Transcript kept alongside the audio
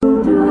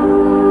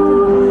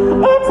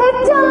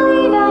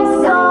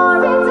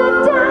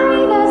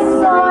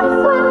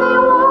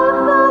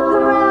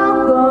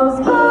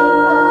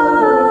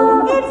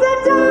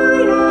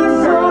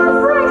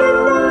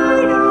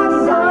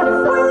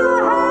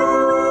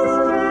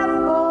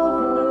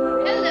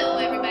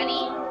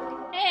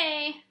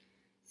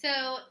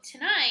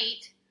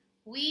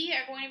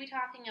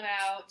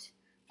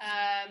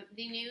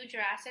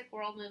Jurassic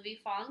World movie,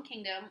 Fallen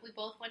Kingdom. We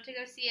both went to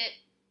go see it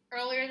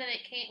earlier than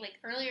it came, like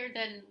earlier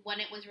than when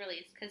it was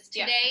released, because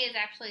today is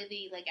actually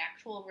the like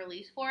actual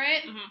release for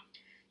it. Mm-hmm.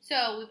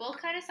 So we both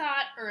kind of saw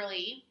it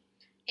early,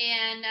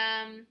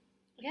 and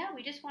yeah,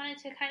 we just wanted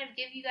to kind of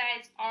give you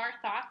guys our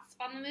thoughts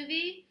on the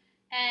movie.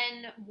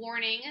 And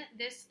warning,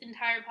 this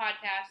entire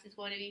podcast is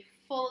going to be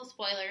full of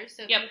spoilers,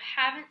 so if you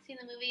haven't seen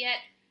the movie yet,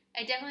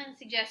 I definitely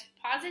suggest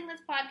pausing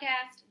this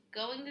podcast,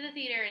 going to the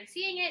theater and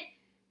seeing it,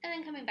 and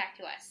then coming back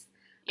to us.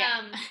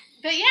 Yeah.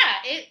 But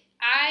yeah,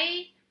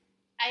 I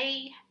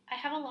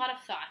have a lot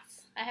of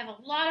thoughts. I have a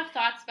lot of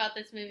thoughts about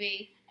this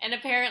movie. And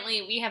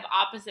apparently we have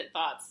opposite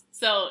thoughts,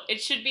 so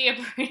it should be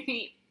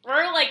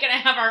we're like going to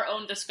have our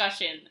own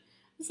discussion,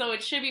 so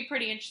it should be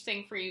pretty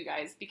interesting for you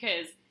guys,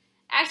 because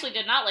Ashley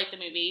did not like the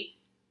movie.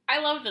 I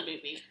loved the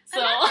movie.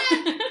 So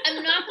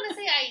I'm not going to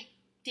say I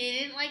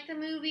didn't like the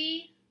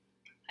movie.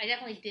 I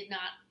definitely did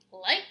not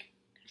like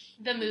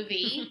the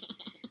movie.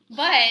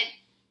 But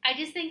I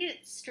just think it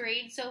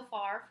strayed so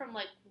far from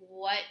like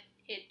what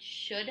it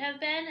should have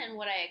been and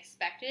what I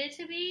expected it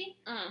to be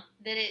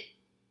that it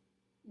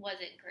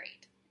wasn't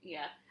great.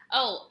 Yeah.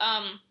 Oh,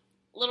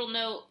 little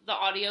note, the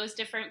audio is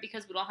different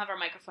because we don't have our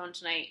microphone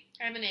tonight.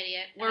 I'm an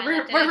idiot.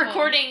 We're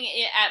recording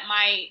it at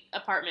my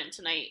apartment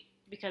tonight.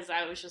 Because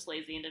I was just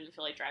lazy and didn't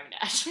feel like driving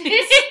to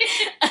Ashley's.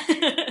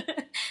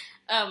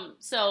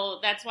 So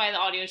that's why the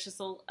audio is just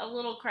a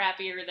little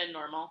crappier than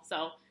normal.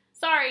 So,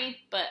 sorry.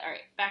 But,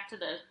 alright, back to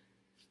the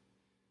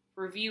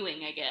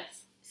reviewing, I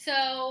guess.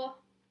 So,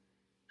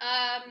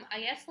 I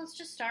guess let's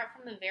just start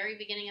from the very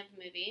beginning of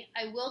the movie.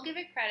 I will give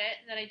it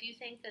credit that I do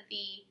think that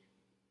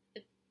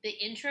the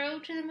intro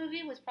to the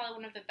movie was probably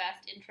one of the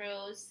best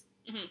intros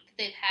that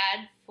they've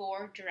had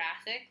for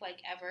Jurassic,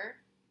 like, ever.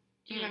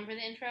 Do you remember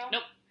the intro?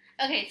 Nope.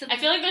 Okay, so I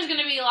feel like there's going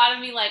to be a lot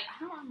of me like,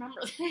 I don't remember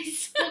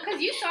this. Well,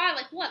 because you saw it,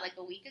 like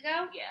a week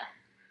ago? Yeah.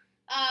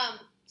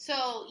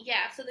 So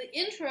the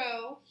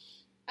intro,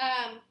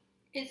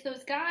 is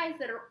those guys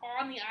that are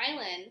on the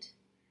island,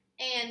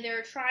 and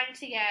they're trying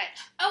to get...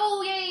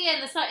 Oh, yeah,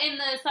 in the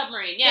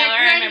submarine. Yeah,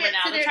 I remember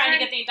now. So they're trying to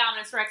get the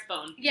Indominus Rex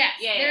bone. Yes,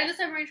 they're in the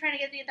submarine trying to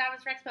get the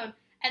Indominus Rex bone,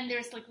 and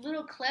there's, like,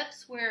 little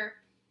clips where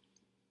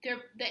the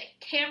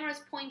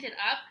camera's pointed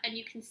up, and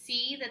you can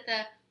see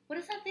that what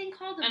is that thing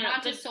called? The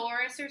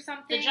Brontosaurus or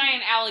something? The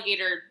giant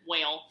alligator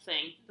whale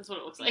thing. That's what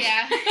it looks like.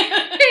 Yeah.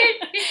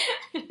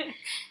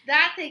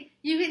 That thing.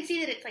 You can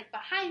see that it's, like,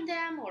 behind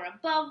them or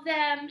above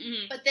them,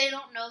 but they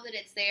don't know that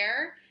it's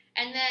there.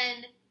 And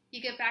then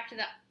you get back to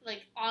the,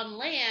 like, on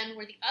land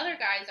where the other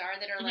guys are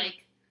that are,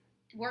 like,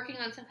 working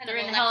on some kind they're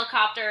of... in the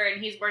helicopter,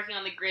 and he's working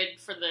on the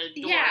grid for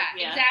the door. Yeah,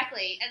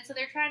 exactly. And so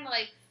they're trying to,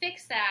 like,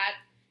 fix that,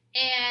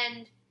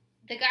 and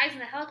the guys in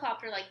the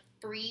helicopter, like,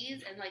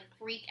 freeze and, like,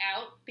 freak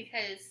out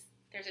because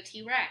there's a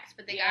T-Rex,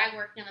 but the guy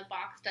working on the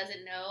box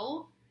doesn't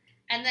know.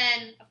 And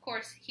then, of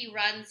course, he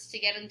runs to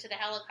get into the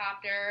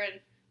helicopter,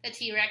 and the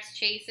T-Rex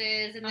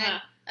chases, and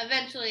then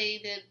eventually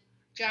the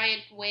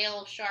giant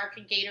whale, shark,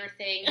 gator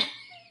thing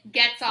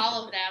gets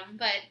all of them,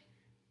 but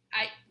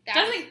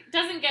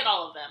doesn't get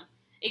all of them.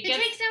 It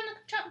takes down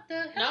the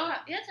helicopter. No.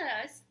 Yes,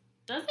 it does.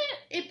 Does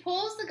it? It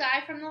pulls the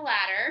guy from the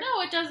ladder.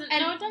 No, it doesn't.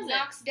 And no, it doesn't.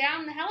 Knocks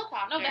down the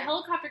helicopter. No, the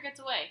helicopter gets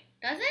away.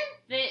 Does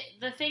it?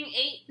 The thing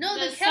ate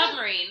the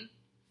submarine.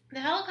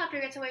 The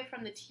helicopter gets away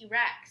from the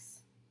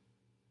T-Rex.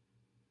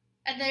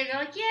 And they're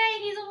like, yay,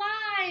 he's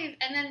alive!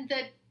 And then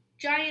the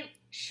giant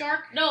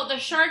shark... No, the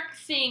shark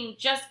thing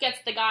just gets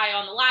the guy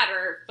on the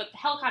ladder, but the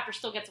helicopter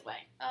still gets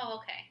away. Oh,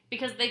 okay.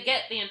 Because they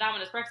get the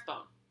Indominus Rex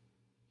bone.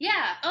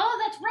 Yeah. Oh,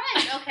 that's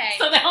right. Okay.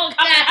 So the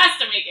helicopter has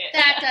to make it.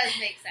 That does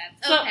make sense.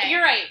 So okay.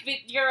 You're right.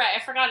 I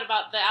forgot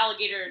about the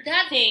alligator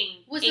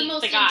thing. Was the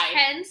most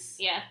intense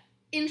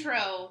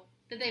intro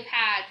that they've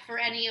had for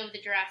any of the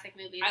Jurassic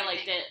movies. I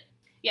liked it.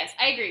 Yes,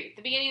 I agree.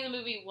 The beginning of the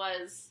movie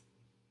was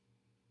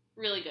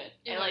really good.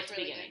 I liked the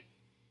beginning.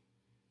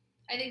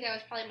 Good. I think that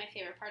was probably my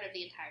favorite part of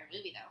the entire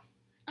movie, though.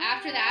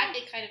 After that,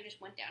 it kind of just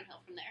went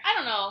downhill from there. I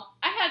don't know.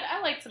 I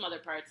liked some other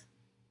parts.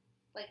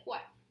 Like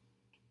what?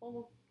 Well,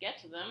 we'll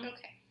get to them.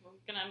 Okay.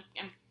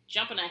 I'm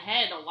jumping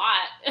ahead a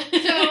lot.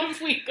 So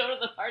if we go to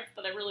the parts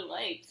that I really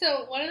liked.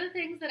 So one of the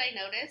things that I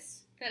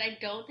noticed that I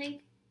don't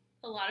think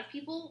a lot of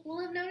people will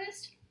have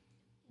noticed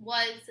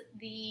was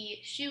the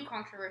shoe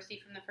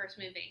controversy from the first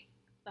movie.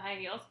 The high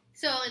heels?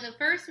 So in the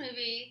first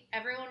movie,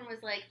 everyone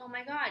was like, oh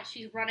my god,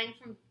 she's running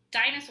from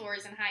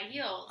dinosaurs in high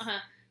heels. Uh-huh.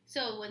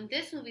 So when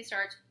this movie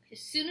starts, as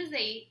soon as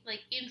they,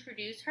 like,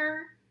 introduce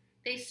her,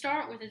 they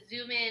start with a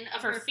zoom in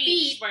of her feet.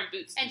 She's wearing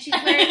boots. And she's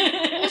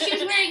wearing, she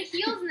was wearing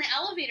heels in the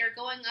elevator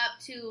going up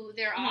to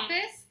their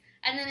office.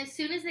 And then as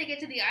soon as they get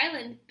to the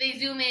island, they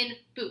zoom in,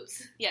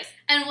 boots. Yes.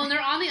 And when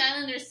they're on the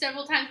island, there's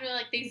several times where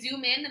like they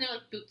zoom in and they're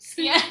like, boots.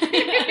 Yeah.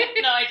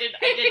 No, I did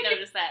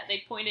notice that.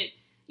 They pointed,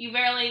 you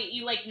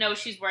know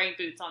she's wearing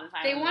boots on the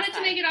island. They wanted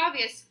to make it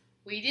obvious.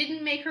 We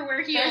didn't make her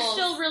wear heels. They're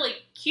still really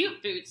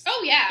cute boots.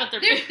 Oh, yeah. But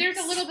there's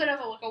a little bit of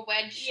a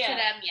wedge to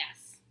them,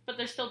 yes. But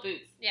they're still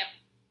boots. Yep.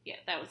 Yeah,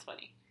 that was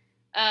funny.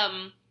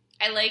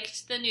 I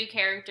liked the new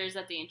characters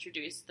that they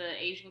introduced,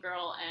 the Asian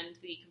girl and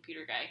the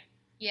computer guy.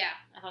 Yeah.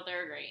 I thought they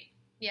were great.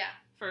 Yeah.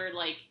 For,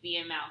 like, the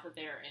amount that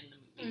they're in the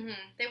movie.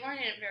 Mm-hmm. They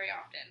weren't in it very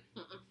often.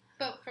 Mm-mm.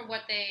 But for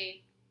what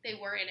they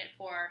were in it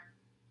for,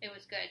 it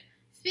was good.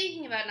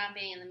 Speaking about not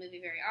being in the movie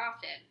very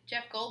often,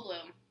 Jeff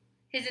Goldblum,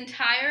 his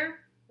entire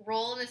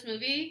role in this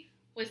movie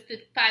was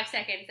the 5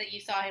 seconds that you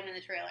saw him in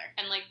the trailer.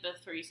 And, like, the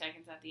 3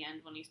 seconds at the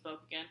end when he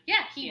spoke again.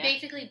 Yeah, he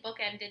basically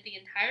bookended the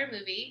entire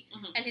movie,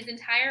 and his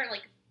entire,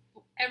 like,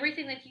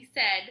 everything that he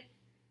said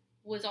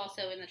was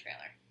also in the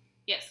trailer.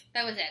 Yes.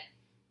 That was it.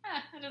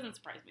 That doesn't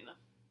surprise me, though.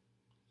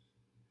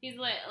 He's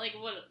what is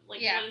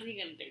he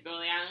gonna do? Go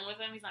to the island with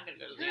him? He's not gonna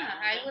go to the island with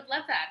him. I would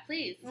love that,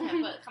 please.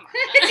 Yeah, but come on.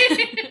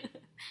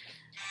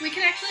 We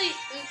can actually,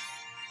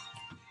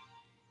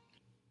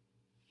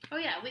 oh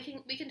yeah, we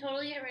can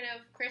totally get rid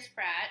of Chris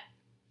Pratt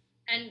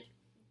and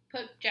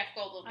put Jeff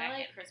Goldblum back in. I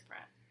like Chris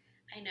Pratt.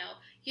 I know.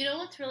 You know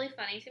what's really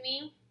funny to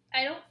me?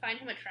 I don't find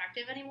him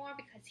attractive anymore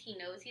because he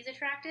knows he's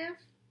attractive.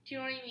 Do you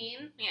know what I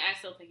mean? Yeah, I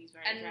still think he's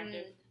very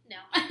attractive. No.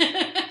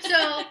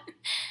 So,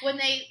 when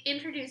they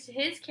introduced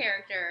his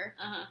character,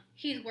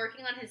 he's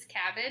working on his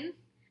cabin,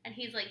 and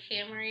he's, like,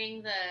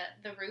 hammering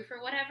the roof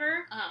or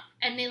whatever,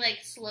 and they, like,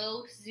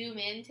 slow zoom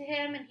into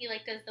him, and he,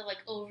 like, does the,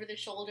 like,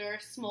 over-the-shoulder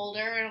smolder,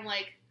 and I'm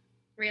like,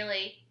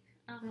 really?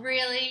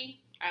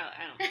 Really?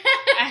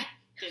 I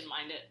didn't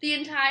mind it. The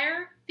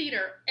entire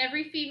theater,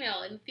 every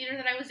female in the theater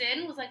that I was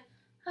in was like,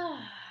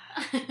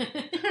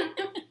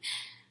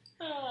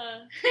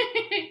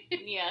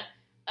 yeah.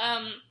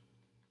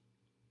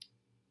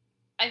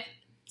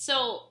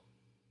 So,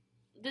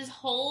 this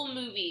whole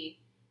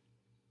movie,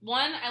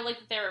 one, I like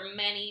that there are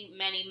many,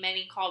 many,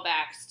 many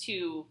callbacks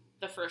to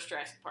the first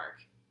Jurassic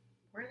Park.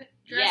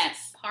 Jurassic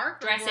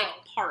Park? Jurassic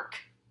Park.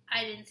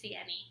 I didn't see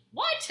any.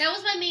 What? That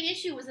was my main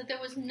issue, was that there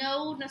was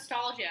no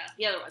nostalgia.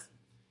 Yeah, there was.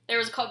 There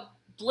was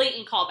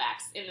blatant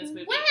callbacks in this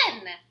movie.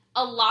 When?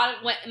 A lot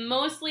of,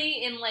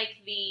 mostly in, like,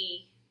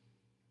 the,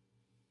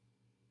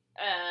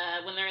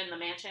 when they're in the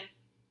mansion.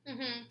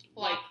 Mm-hmm.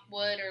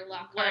 Lockwood or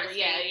Lockhart. Whatever,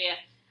 yeah.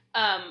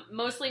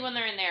 Mostly when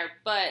they're in there,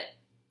 but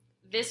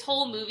this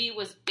whole movie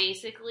was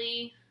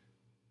basically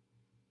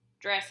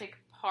Jurassic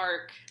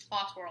Park.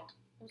 Lost World.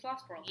 It was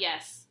Lost World.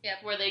 Yes.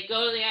 Yep. Where they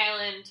go to the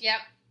island. Yep.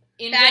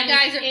 Bad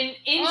guys are... InGen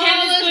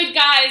is good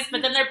guys,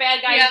 but then they're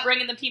bad guys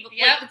bringing the people...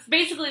 Yep. Like, it's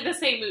basically the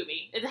same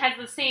movie. It has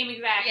the same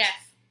exact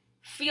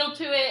feel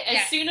to it.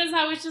 As soon as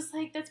I was just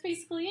like, that's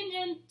basically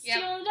InGen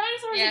stealing the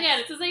dinosaurs again.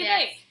 It's the same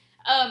thing.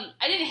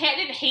 I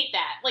didn't hate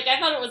that. Like, I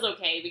thought it was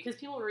okay, because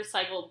people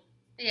recycled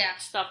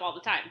stuff all the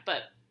time.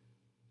 But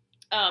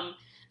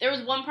there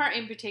was one part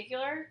in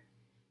particular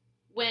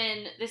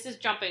when... This is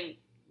jumping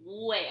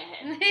way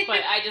ahead, but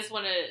I just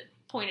want to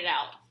point it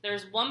out.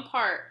 There's one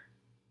part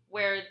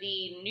where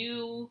the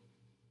new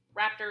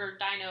raptor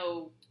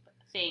dino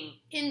thing...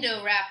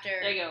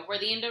 Indoraptor. There you go. Where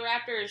the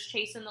Indoraptor is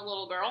chasing the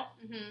little girl.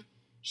 Mm-hmm.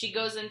 She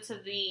goes into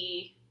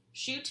the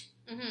chute.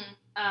 Mm-hmm.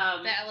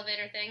 The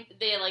elevator thing.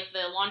 The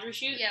laundry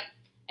chute. Yep.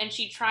 And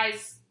she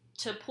tries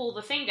to pull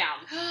the thing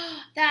down.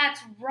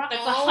 That's right.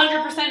 That's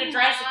 100% a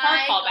Jurassic Park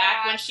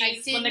callback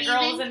when the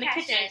girl is in the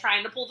kitchen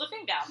trying to pull the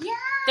thing down.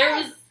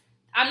 Yes!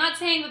 I'm not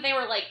saying that they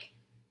were, like...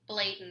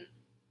 blatant.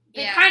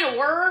 They kind of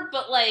were,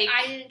 but, like...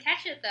 I didn't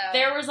catch it, though.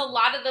 There was a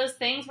lot of those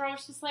things where I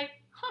was just like,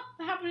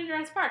 that happened in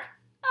Jurassic Park.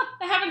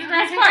 That happened in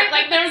Jurassic Park.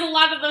 Like, there was a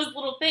lot of those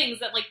little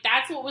things that, like,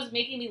 that's what was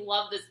making me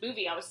love this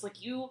movie. I was like,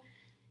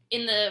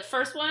 in the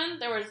first one,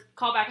 there was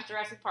callbacks to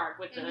Jurassic Park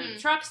with the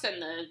trucks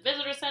and the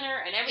visitor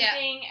center and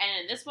everything,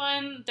 and in this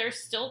one,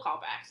 there's still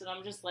callbacks, and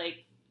I'm just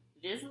like,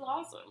 this is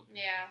awesome.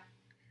 Yeah.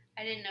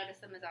 I didn't notice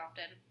them as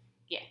often.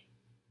 Yeah.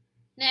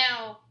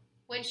 Now,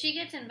 when she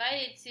gets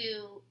invited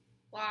to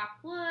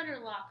Lockwood or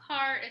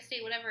Lockhart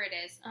estate, whatever it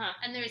is,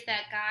 and there's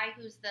that guy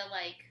who's the,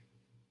 like...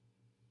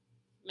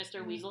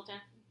 Mr. Weaselton?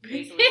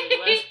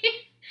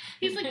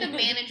 He's like the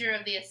manager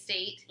of the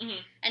estate,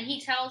 and he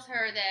tells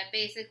her that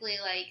basically,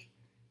 like,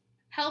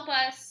 help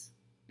us...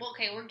 Well,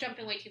 okay, we're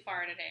jumping way too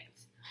far in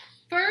advance.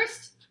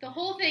 First, the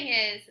whole thing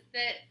is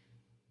that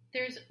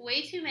there's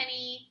way too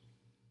many,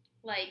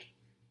 like,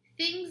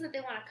 things that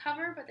they want to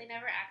cover, but they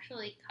never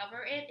actually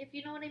cover it, if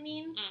you know what I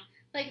mean.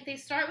 Like, they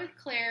start with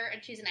Claire,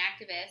 and she's an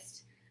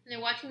activist, and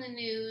they're watching the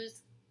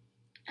news,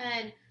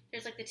 and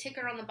there's, like, the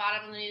ticker on the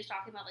bottom of the news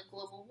talking about, like,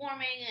 global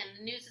warming, and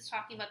the news is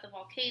talking about the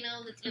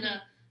volcano that's going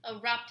to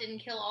erupt and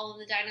kill all of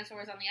the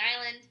dinosaurs on the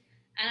island.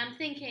 And I'm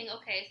thinking,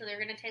 okay, so they're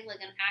going to take,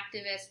 like, an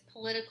activist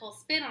political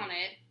spin on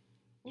it.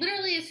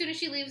 Literally, as soon as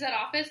she leaves that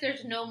office,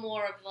 there's no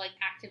more of, like,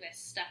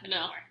 activist stuff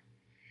anymore. No.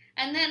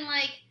 And then,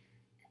 like,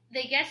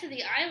 they get to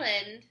the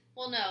island.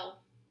 Well, no.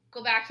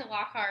 Go back to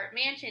Lockhart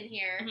Mansion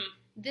here.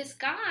 This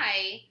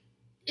guy,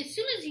 as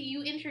soon as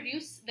you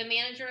introduce the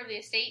manager of the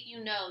estate,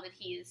 you know that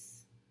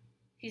he's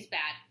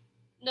bad.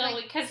 No,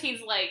 like, because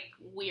he's, like,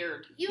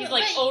 weird. He's,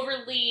 like,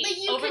 overly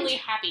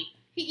happy.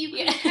 You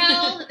can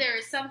tell that there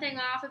is something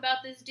off about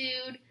this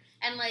dude,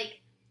 and,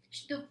 like,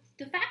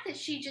 the fact that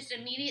she just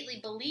immediately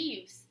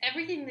believes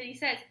everything that he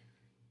says.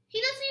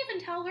 He doesn't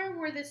even tell her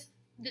where this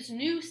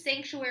new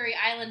sanctuary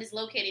island is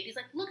located. He's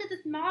like, look at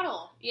this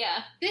model.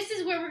 Yeah. This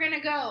is where we're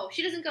gonna go.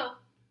 She doesn't go,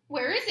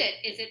 where is it?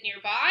 Is it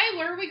nearby?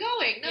 Where are we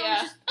going? No,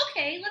 it's just,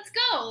 okay, let's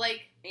go.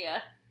 Like, yeah.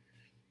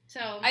 So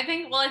I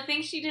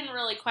think she didn't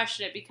really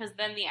question it because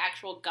then the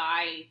actual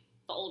guy,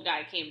 the old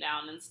guy, came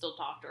down and still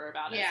talked to her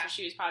about it. So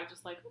she was probably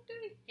just like,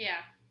 okay. Yeah.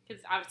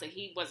 Because obviously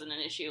he wasn't an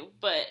issue,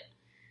 but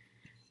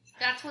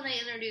that's when they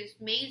introduced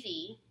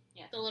Maisie,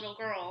 the little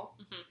girl,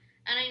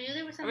 and I knew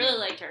there was something. I really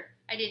liked her.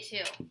 I did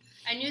too.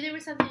 I knew there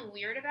was something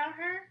weird about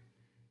her,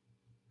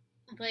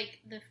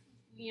 like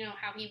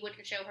how he would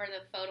show her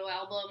the photo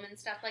album and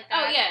stuff like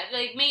that. Oh yeah,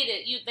 they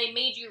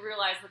made you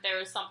realize that there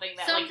was something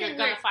that you're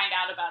gonna find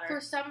out about her.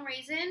 For some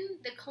reason,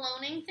 the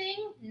cloning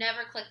thing never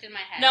clicked in my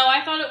head. No,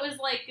 I thought it was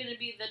like gonna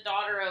be the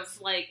daughter of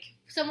like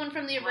someone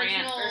from the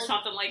original or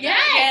something like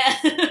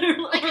that. Yeah,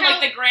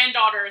 like the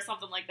granddaughter or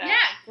something like that.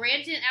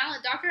 Yeah,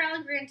 Dr.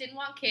 Alan Grant didn't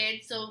want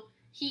kids, so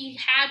he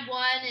had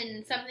one,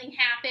 and something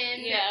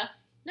happened. Yeah.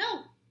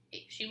 No,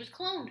 she was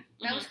cloned.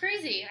 That was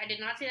crazy. I did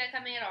not see that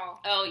coming at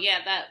all. Oh yeah,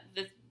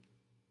 that's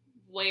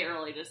way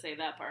early to say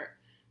that part.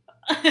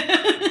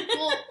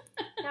 Well,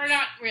 we're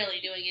not really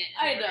doing it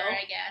in order,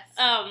 I guess.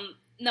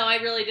 No, I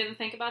really didn't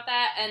think about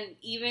that, and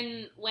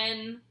even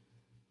when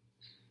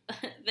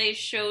they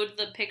showed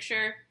the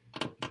picture,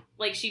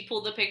 like she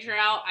pulled the picture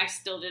out, I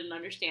still didn't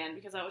understand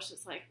because I was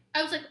just like,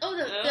 oh, so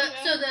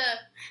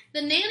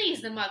the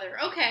nanny's the mother.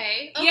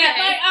 Okay. Yeah,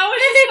 I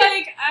was just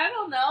like, I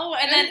don't know,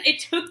 and then it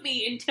took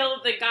me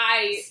until the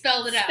guy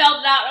spelled it out.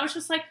 I was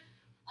just like,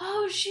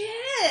 oh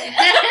shit.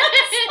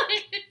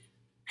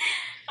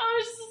 I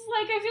was just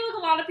like, I feel like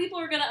a lot of people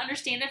are going to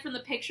understand it from the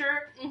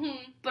picture,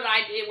 but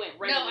it went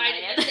right over my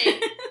head. No, I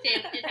didn't.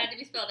 It had to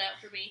be spelled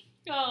out for me.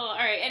 Oh,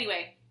 alright,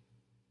 anyway.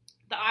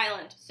 The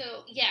island.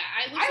 So, yeah.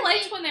 I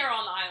liked when they were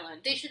on the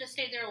island. They should have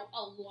stayed there a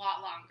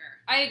lot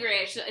longer. I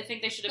agree. I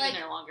think they should have been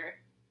there longer.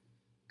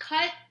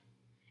 Cut.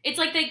 It's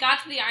like they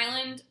got to the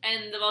island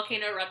and the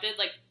volcano erupted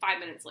like 5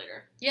 minutes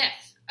later.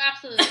 Yes,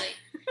 absolutely.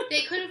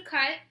 They could have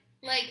cut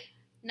like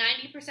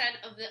 90%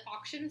 of the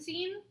auction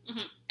scene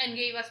and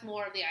gave us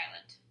more of the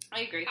island.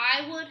 I agree.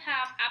 I would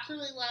have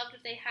absolutely loved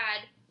if they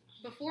had,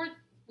 before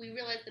we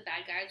realized the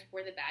bad guys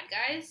were the bad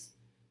guys,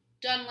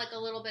 done like a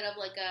little bit of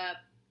like a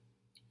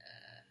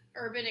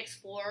urban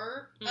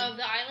explorer of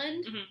the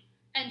island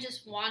and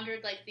just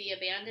wandered like the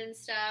abandoned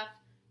stuff,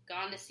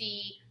 gone to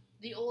see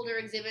the older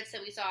exhibits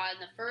that we saw in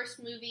the first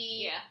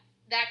movie,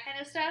 that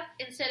kind of stuff,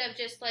 instead of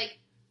just like,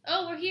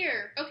 oh, we're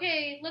here,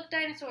 okay, look,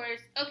 dinosaurs,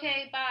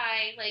 okay,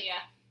 bye, like,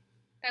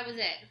 that was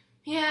it.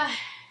 Yeah.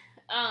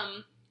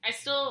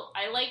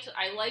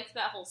 I liked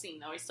that whole scene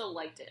though. I still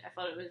liked it. I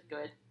thought it was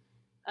good.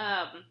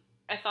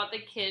 I thought the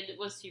kid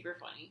was super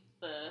funny.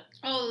 The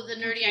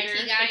nerdy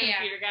IT guy, the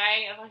computer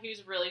guy. I thought he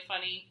was really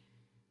funny.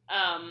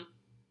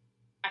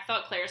 I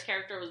thought Claire's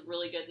character was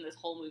really good in this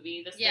whole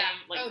movie. This time,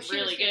 like she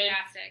really was good.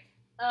 Fantastic.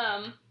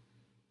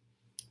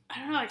 I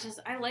don't know.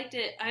 I liked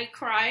it. I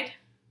cried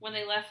when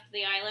they left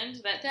the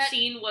island. That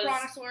scene was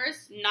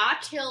brontosaurus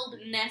not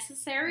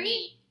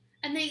necessary,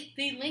 and they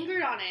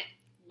lingered on it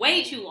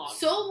way too long.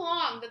 So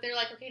long that they're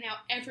like, okay, now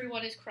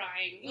everyone is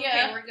crying.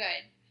 Okay, we're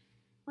good.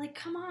 Like,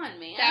 come on,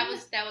 man. That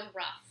was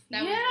rough.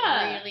 That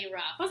was really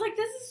rough. I was like,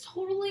 this is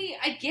totally,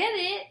 I get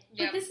it,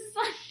 but this is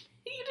like,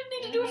 you didn't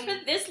need to do it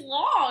for this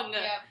long.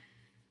 Yep.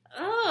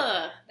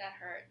 Ugh. That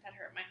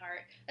hurt my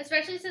heart.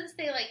 Especially since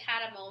they, like,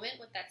 had a moment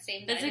with that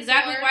same dinosaur. That's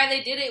exactly why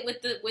they did it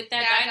with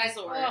that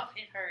dinosaur. Oh,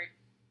 it hurt.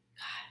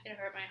 God, it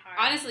hurt my heart.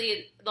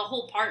 Honestly, the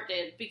whole part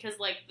did, because,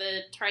 like,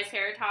 the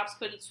Triceratops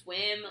couldn't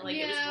swim, like,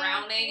 it was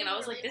drowning, and I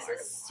was like, this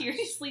is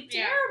seriously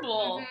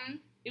terrible. Mm-hmm.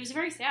 It was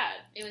very sad.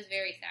 It was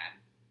very sad.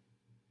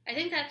 I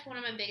think that's one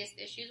of my biggest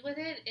issues with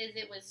it, is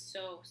it was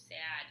so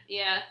sad.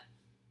 Yeah.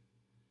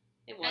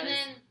 It was. And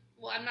then,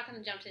 well, I'm not going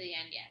to jump to the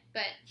end yet,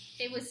 but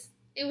it was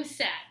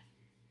sad.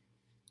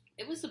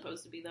 It was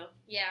supposed to be, though.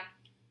 Yeah.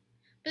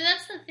 But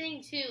that's the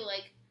thing, too,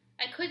 like,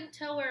 I couldn't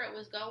tell where it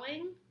was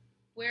going,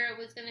 where it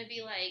was going to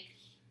be, like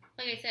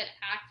I said,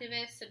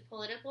 activist and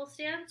political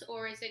stance,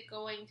 or is it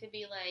going to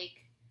be, like,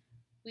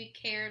 we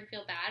care and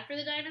feel bad for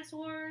the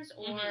dinosaurs,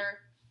 or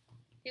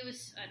it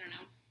was, I don't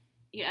know.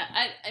 Yeah,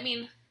 I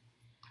mean,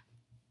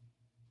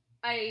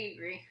 I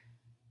agree.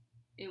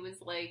 It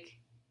was, like,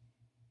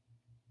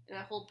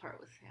 that whole part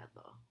was sad,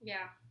 though.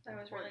 Yeah, that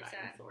was really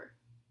sad. Dinosaur.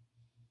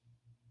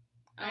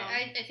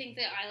 I think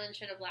the island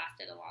should have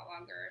lasted a lot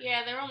longer.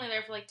 Yeah, they were only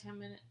there for like 10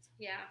 minutes.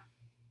 Yeah.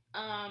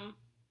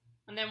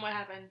 And then what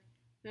happened?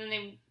 And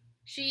then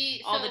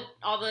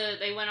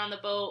they went on the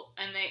boat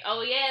and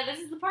this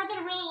is the part that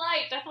I really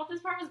liked. I thought this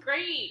part was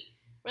great.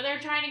 Where they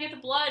were trying to get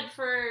the blood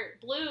for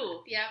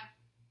Blue. Yep.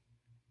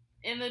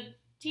 In the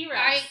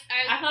T-Rex.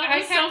 I thought it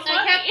was so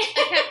funny.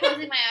 I kept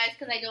closing my eyes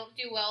because I don't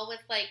do well with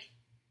like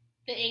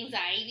the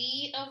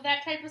anxiety of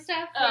that type of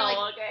stuff.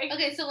 Okay.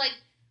 Okay, so like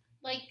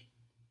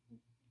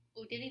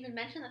we didn't even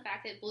mention the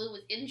fact that Blue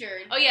was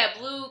injured. Oh yeah,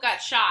 Blue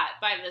got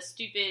shot by the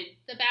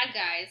bad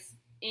guys.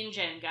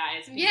 InGen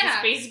guys. Yeah.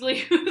 That's basically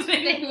who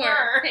they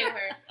were. They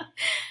were.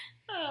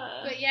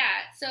 But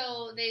yeah,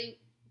 so they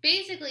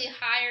basically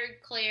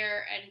hired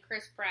Claire and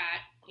Chris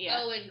Pratt,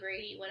 Owen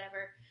Grady,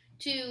 whatever,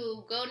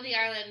 to go to the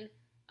island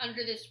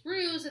under this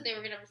ruse that they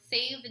were going to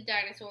save the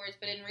dinosaurs,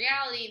 but in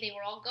reality, they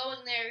were all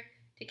going there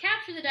to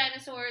capture the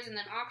dinosaurs and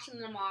then auction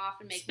them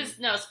off and make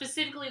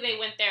specifically they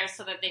went there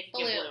so that they could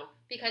get Blue.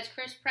 Because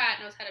Chris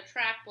Pratt knows how to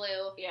track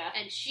Blue,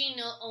 and she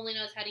only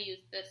knows how to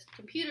use this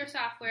computer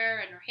software,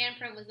 and her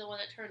handprint was the one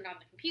that turned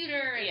on the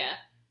computer, and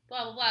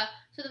blah, blah, blah.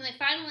 So then they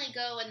finally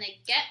go and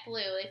they get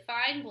Blue, they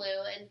find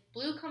Blue, and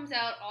Blue comes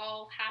out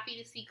all happy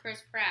to see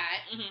Chris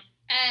Pratt,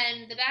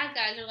 and the bad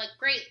guys are like,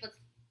 great, let's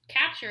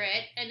capture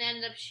it, and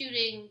end up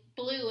shooting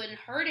Blue and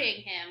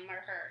hurting him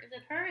or her. Is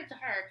it her? It's a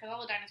her, because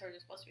all the dinosaurs are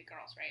supposed to be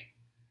girls, right?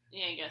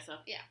 Yeah, I guess so.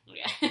 Yeah.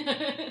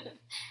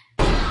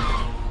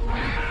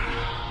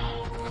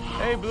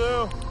 Hey,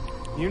 Blue.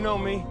 You know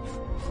me.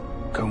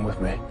 Come with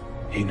me.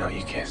 You know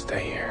you can't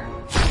stay here.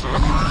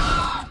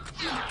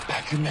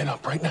 Pack your men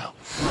up right now.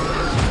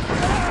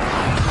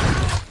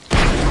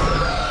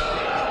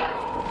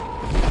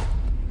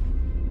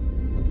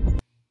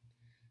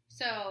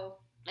 So...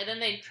 And then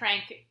they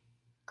prank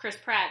Chris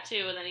Pratt,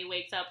 too, and then he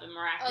wakes up and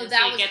miraculously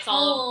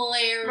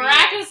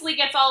miraculously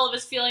gets all of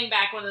his feeling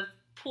back when the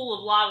pool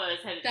of lava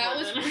is headed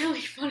towards him. That was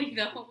really funny,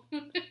 though.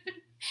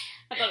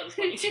 I thought it was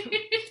funny, too.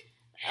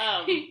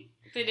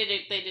 They did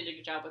a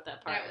good job with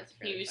that part. That was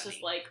really He was funny.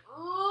 just like,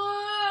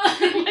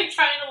 like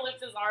trying to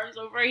lift his arms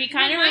over. He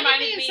kind of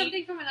reminded me of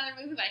something from another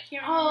movie, but I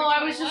can't remember. Oh,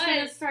 I was just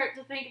going to start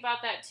to think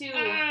about that, too.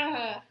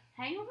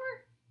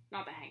 Hangover?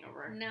 Not The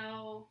Hangover.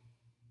 No.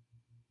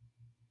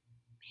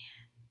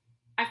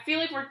 I feel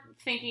like we're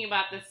thinking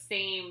about the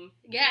same...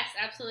 Yes,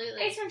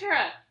 absolutely. Ace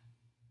Ventura.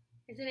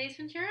 Is it Ace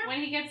Ventura? When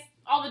he gets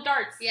all the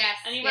darts. Yes.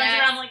 And he runs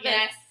around like this.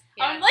 Yes.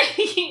 I'm like,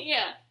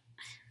 yeah.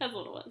 That's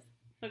what it was.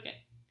 Okay.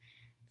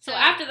 So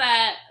after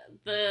that,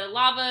 the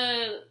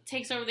lava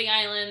takes over the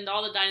island,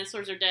 all the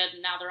dinosaurs are dead,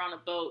 and now they're on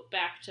a boat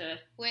back to...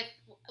 With,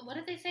 what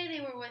did they say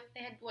they were with?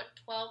 They had,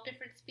 12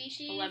 different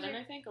species? 11,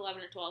 I think?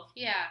 11 or 12.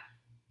 Yeah.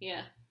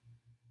 Yeah.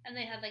 And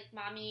they had,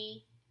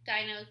 mommy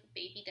dinos,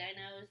 baby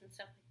dinos, and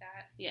stuff like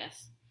that.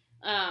 Yes.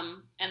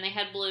 And they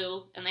had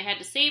Blue, and they had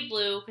to save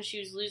Blue because she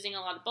was losing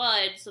a lot of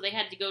blood, so they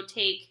had to go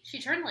take...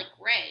 She turned,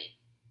 gray.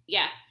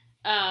 Yeah.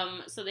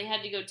 So they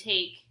had to go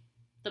take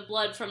the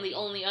blood from the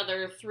only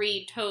other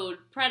three-toed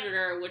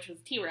predator, which was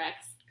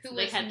T-Rex. Who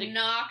was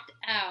knocked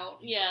out.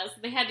 Yeah,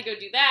 so they had to go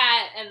do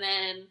that, and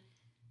then...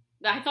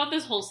 I thought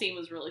this whole scene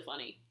was really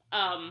funny.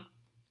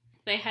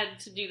 They had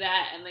to do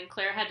that, and then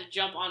Claire had to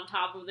jump on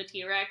top of the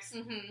T-Rex,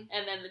 and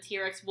then the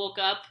T-Rex woke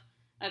up.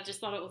 I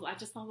just thought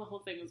the whole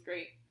thing was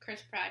great.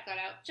 Chris Pratt got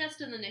out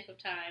just in the nick of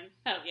time.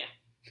 Oh, yeah.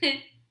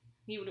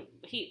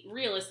 He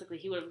realistically,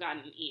 he would have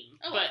gotten eaten.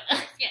 Oh, but, of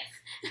course, yes.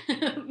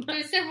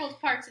 There's several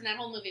parts in that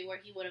whole movie where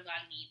he would have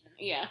gotten eaten.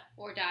 Yeah.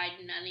 Or died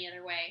in any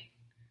other way.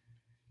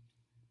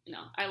 No,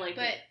 I like it.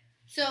 But,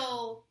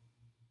 so,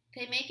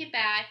 they make it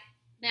back.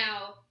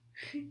 Now,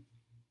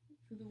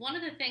 one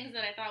of the things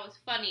that I thought was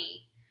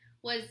funny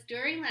was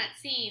during that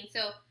scene,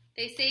 so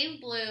they save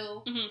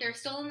Blue, they're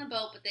still in the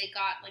boat, but they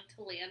got,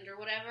 to land or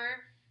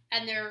whatever,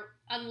 and they're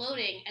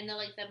unloading, and the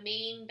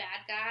main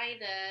bad guy,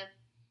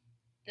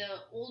 the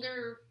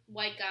older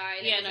white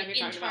guy that was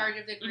in charge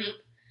of the group,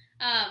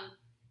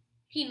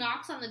 he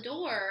knocks on the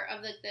door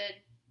of the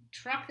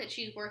truck that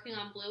she's working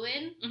on Blue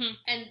in,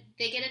 and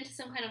they get into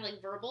some kind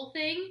of verbal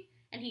thing,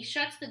 and he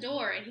shuts the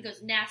door, and he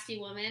goes, "Nasty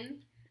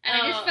woman,"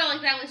 and I just felt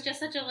like that was just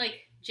such a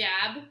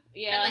jab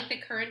at the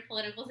current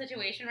political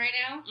situation right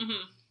now.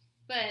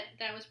 But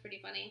that was pretty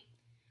funny.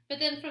 But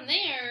then from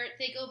there,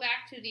 they go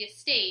back to the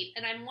estate,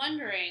 and I'm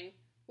wondering,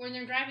 when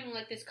they're driving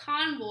this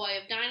convoy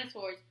of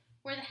dinosaurs,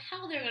 where the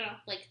hell they're gonna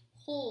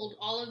hold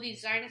all of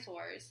these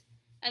dinosaurs.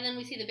 And then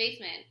we see the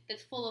basement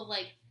that's full of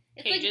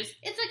it's cages.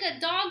 It's like a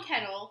dog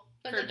kennel,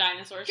 but for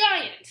dinosaurs.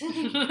 Giant.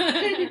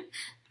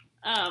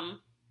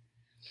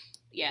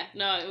 Yeah,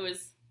 no, it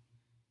was.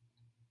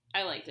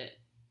 I liked it.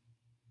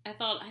 I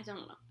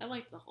don't know. I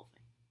liked the whole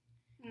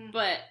thing.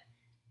 But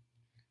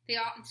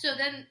so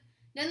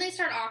then they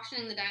start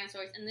auctioning the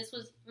dinosaurs, and this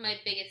was my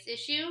biggest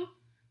issue,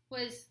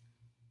 was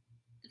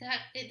that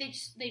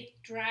they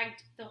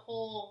dragged the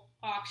whole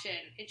auction.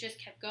 It just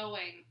kept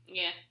going.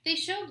 Yeah. They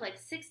showed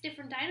 6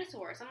 different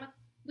dinosaurs. I'm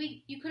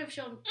like, you could have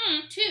shown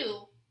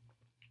 2.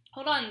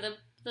 Hold on,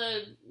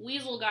 the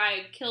weasel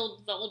guy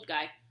killed the old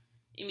guy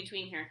in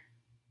between here.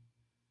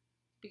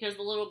 Because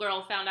the little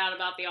girl found out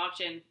about the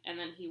auction, and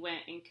then he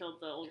went and killed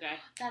the old guy.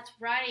 That's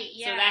right,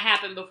 yeah. So that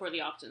happened before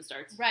the auction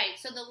starts. Right,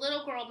 so the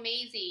little girl,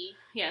 Maisie...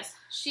 Yes.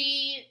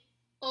 She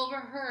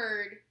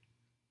overheard...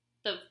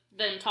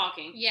 them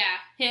talking. Yeah.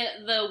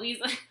 The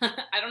weasel...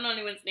 I don't know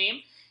anyone's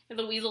name.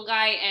 The weasel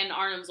guy and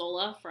Arnim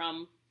Zola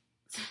from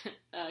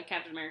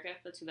Captain America.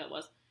 That's who that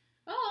was.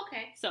 Oh,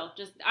 okay. So,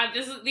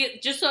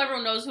 just so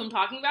everyone knows who I'm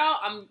talking about,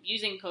 I'm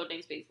using code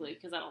names, basically,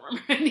 because I don't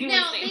remember anyone's name.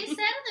 Now, they said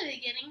in the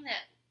beginning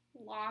that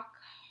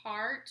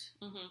Lockhart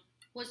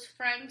was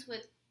friends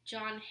with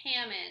John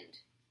Hammond.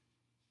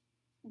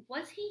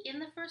 Was he in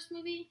the first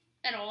movie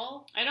at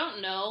all? I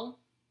don't know.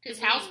 His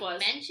house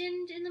was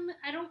mentioned in the.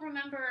 I don't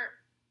remember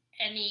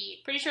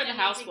any. Pretty sure the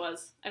house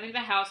was. I think the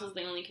house is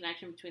the only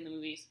connection between the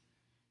movies.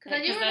 Because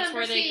I do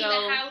remember seeing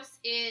the house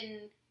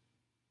in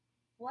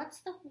what's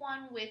the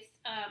one with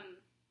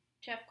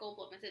Jeff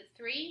Goldblum? Is it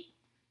 3?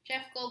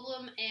 Jeff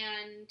Goldblum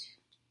and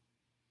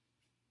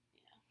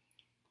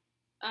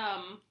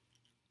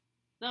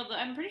no,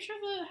 I'm pretty sure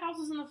the house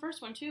is in the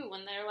first one too.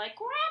 When they're like,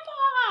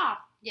 "Grandpa!"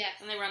 Yes,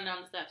 and they run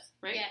down the steps,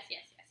 right? Yes.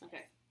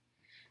 Okay.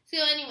 So,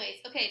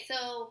 anyways,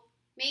 so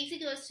Maisie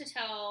goes to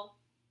tell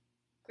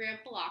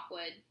Grandpa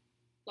Lockhart.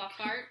 I'm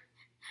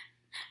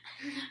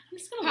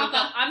just gonna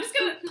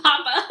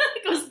Papa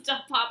goes to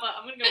tell Papa.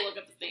 I'm gonna go look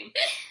up his name.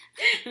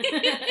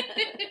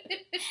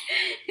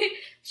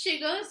 She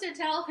goes to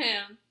tell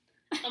him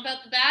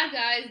about the bad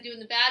guys doing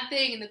the bad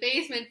thing in the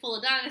basement full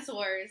of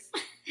dinosaurs.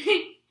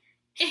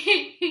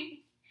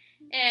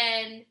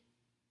 And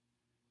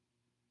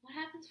what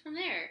happens from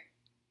there?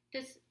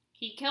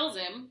 He kills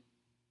him.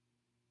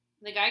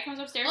 The guy comes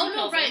upstairs and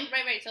kills him.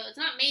 Right. So it's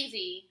not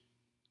Maisie.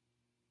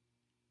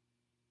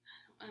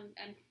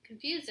 I'm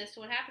confused as to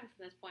what happened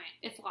from this point.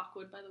 It's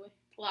Lockwood, by the way.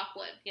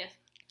 Lockwood. Yes.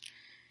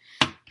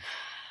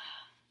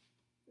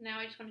 Now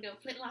I just want to go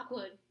Flint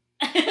Lockwood.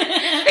 I got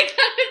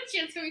a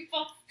chance for me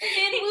fall.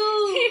 Finn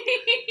Woo!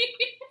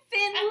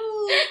 Finn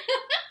Woo!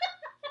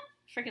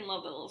 Freaking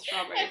love that little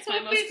strawberry. It's my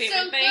most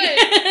favorite thing.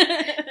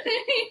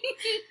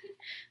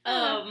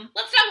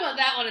 Let's talk about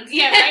that one instead.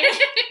 Yeah, right?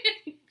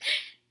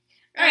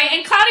 Alright,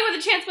 and Cloudy with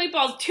a Chance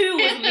Meatballs 2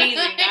 was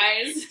amazing,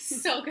 guys.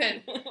 So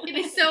good. It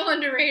is so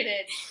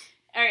underrated.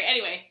 Alright,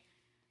 anyway.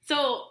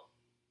 So,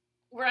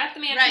 we're at the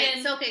mansion.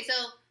 Right, so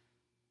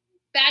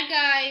bad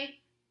guy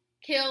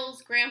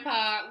kills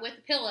Grandpa with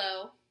a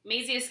pillow.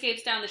 Maisie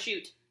escapes down the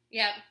chute.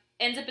 Yep.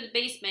 Ends up in the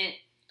basement.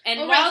 And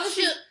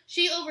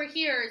she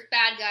overhears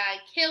bad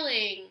guy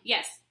killing.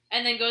 Yes.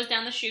 And then goes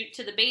down the chute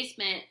to the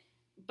basement.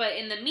 But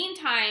in the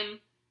meantime,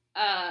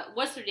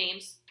 what's their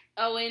names?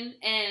 Owen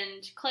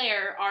and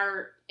Claire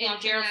are in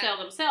jail cell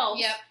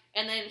themselves. Yep.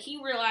 And then he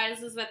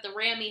realizes that the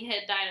rammy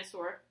head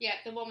dinosaur. Yeah,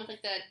 the one with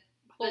like the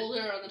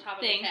boulder on the top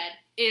of his head.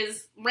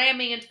 Is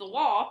ramming into the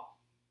wall.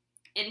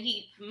 And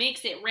he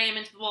makes it ram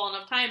into the wall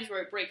enough times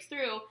where it breaks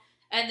through.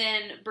 And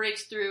then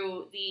breaks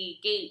through the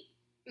gate.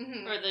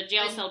 Mm-hmm. Or the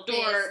jail cell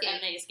door, and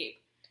they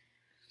escape.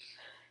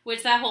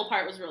 Which, that whole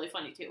part was really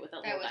funny, too, with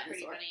that little dinosaur.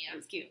 Pretty funny, yeah. It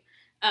was cute.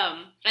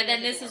 And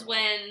then this is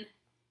when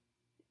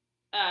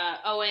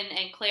Owen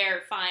and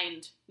Claire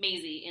find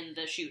Maisie in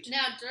the chute.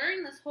 Now,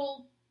 during this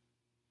whole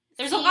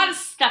There's a lot of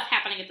stuff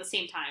happening at the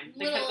same time.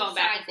 They kept going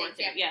back and forth.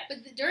 Yeah.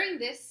 But during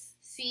this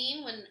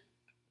scene, when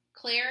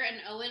Claire and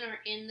Owen are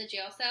in the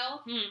jail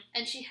cell,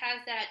 and she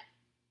has that,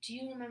 do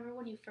you remember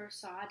when you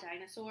first saw a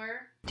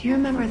dinosaur? Do you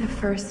remember the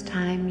first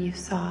time you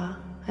saw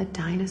a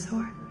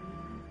dinosaur?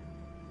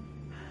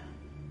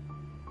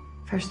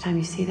 First time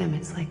you see them,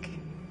 it's like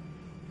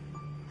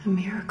a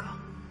miracle.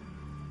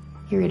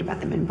 You read about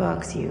them in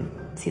books, you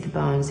see the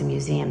bones in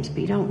museums, but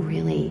you don't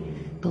really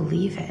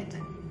believe it.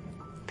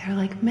 They're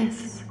like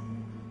myths.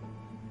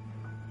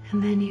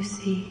 And then you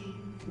see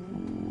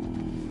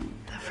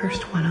the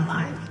first one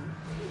alive.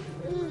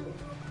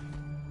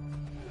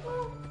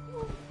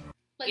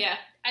 Yeah.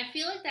 I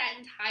feel like that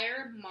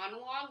entire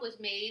monologue was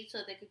made so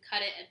that they could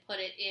cut it and put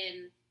it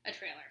in a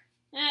trailer.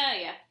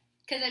 Yeah.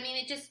 Because, I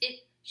mean,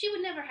 she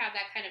would never have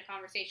that kind of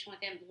conversation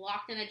with him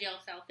locked in a jail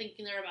cell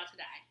thinking they're about to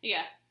die.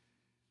 Yeah.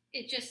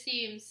 It just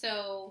seems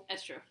so...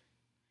 That's true.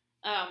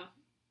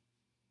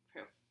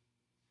 True.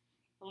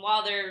 And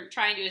while they're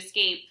trying to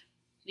escape,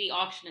 the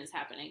auction is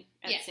happening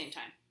at the same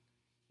time.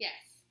 Yes.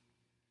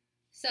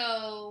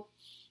 So,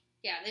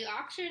 yeah, the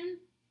auction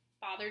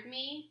bothered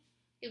me.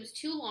 It was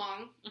too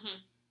long. Mm-hmm.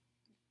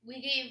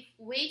 We gave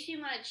way too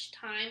much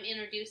time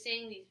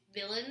introducing these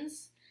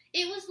villains.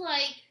 It was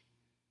like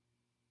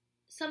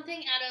something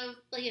out of,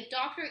 like, if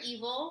Dr.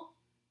 Evil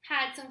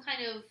had some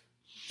kind of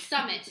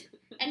summit,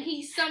 and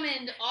he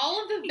summoned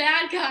all of the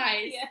bad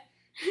guys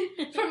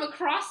from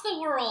across the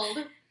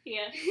world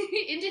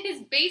into his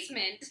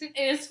basement.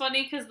 It was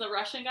funny because the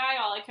Russian guy,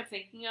 all I kept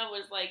thinking of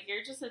was, like,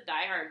 you're just a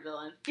Die Hard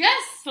villain.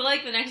 Yes! I feel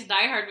like the next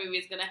Die Hard movie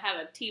is going to have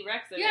a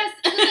T-Rex in it.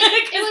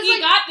 Because he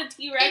got the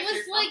T-Rex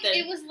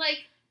It was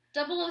like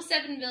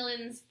 007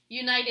 villains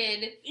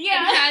united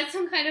and had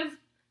some kind of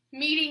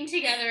meeting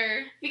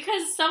together.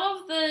 Because some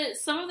of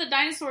the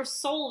dinosaurs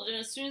sold, and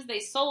as soon as they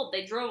sold,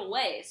 they drove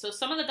away. So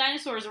some of the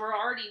dinosaurs were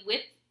already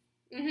with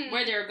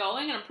where they were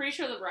going, and I'm pretty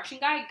sure the Russian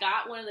guy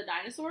got one of the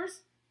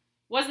dinosaurs.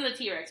 Wasn't the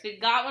T-Rex, but he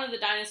got one of the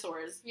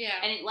dinosaurs,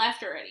 and it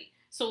left already.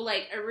 So,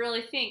 like, I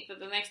really think that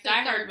the next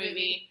Die Hard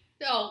movie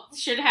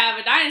should have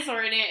a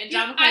dinosaur in it, and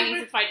John McClane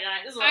needs to fight a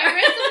dinosaur. I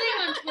read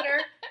something on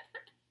Twitter.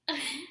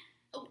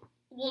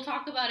 We'll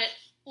talk about it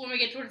when we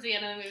get towards the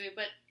end of the movie,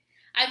 but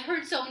I've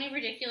heard so many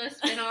ridiculous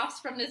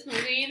spin-offs from this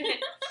movie that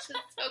it's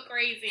just so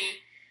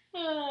crazy.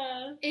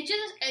 It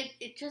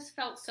just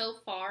felt so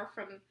far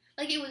from,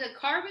 like, it was a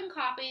carbon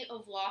copy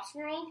of Lost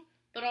World,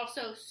 but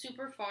also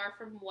super far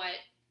from what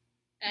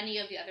any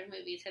of the other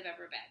movies have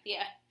ever been.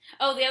 Yeah.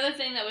 Oh, the other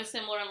thing that was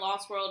similar in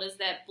Lost World is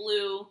that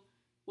Blue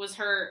was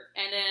hurt,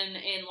 and then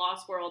in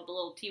Lost World, the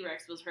little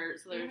T-Rex was hurt,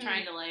 so they were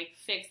trying to, like,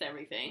 fix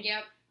everything.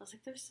 Yep. I was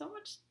like, there's so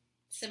much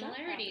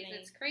similarities.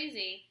 It's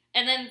crazy.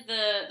 And then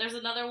there's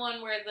another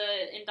one where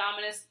the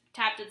Indominus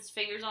tapped its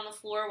fingers on the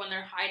floor when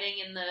they're hiding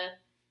in the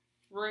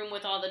room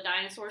with all the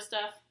dinosaur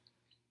stuff.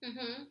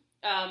 Mm-hmm.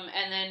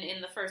 And then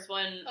in the first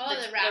one,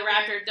 the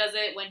raptor does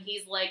it when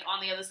he's, like,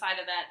 on the other side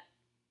of that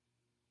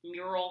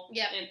mural.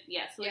 Yep.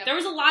 So like, there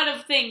was a lot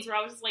of things where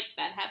I was just like,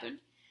 that happened,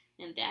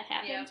 and that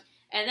happened. Yep.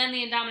 And then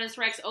the Indominus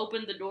Rex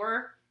opened the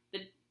door.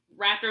 The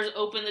raptors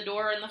opened the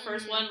door in the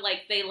first one.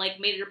 Like, they, like,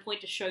 made it a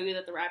point to show you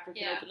that the raptor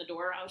can open the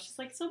door. I was just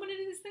like, so many of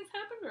these things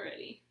happened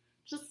already.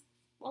 Just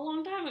a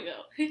long time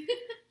ago.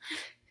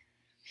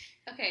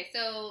 Okay,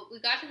 so we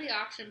got to the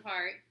auction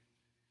part.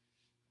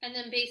 And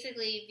then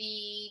basically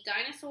the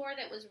dinosaur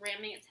that was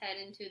ramming its head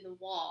into the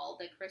wall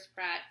that Chris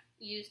Pratt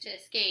used to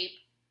escape,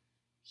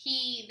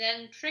 he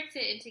then tricked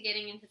it into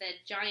getting into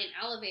that giant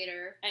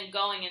elevator and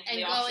going into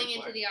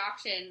the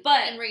auction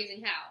and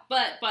raising hell.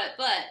 But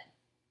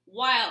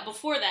while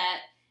before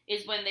that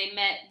is when they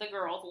met the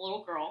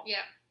little girl.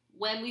 Yeah.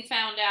 When we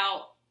found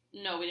out,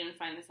 no, we didn't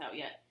find this out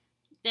yet.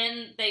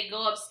 Then they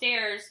go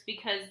upstairs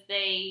because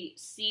they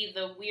see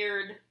the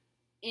weird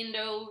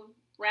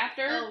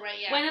Raptor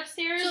went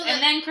upstairs, so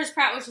and then Chris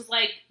Pratt was just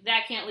like,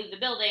 that can't leave the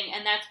building,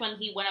 and that's when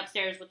he went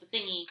upstairs with the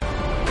thingy.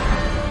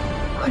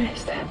 What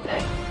is that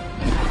thing?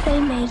 They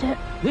made it.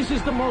 This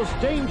is the most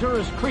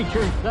dangerous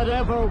creature that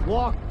ever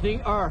walked the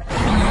earth.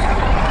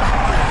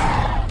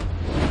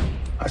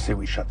 I say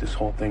we shut this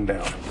whole thing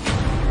down.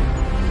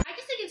 I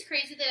just think it's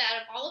crazy that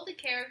out of all of the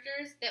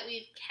characters that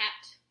we've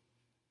kept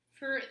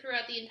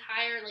throughout the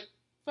entire, like,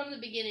 from the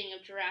beginning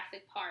of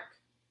Jurassic Park,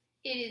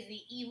 it is the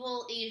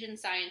evil Asian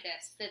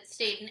scientist that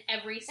stayed in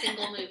every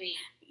single movie.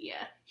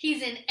 Yeah.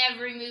 He's in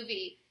every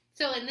movie.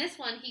 So in this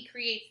one, he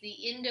creates the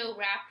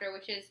Indoraptor,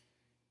 which is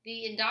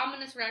the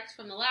Indominus Rex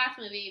from the last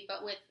movie,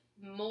 but with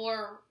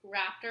more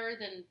raptor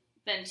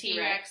than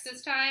T-Rex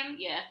this time.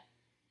 Yeah.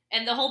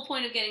 And the whole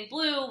point of getting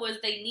Blue was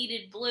they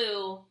needed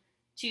Blue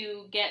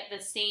to get the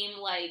same,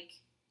 like...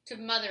 To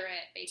mother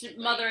it, basically.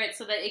 To mother it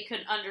so that it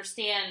could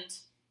understand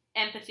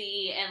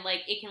empathy and,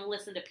 like, it can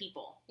listen to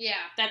people. Yeah.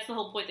 That's the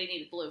whole point they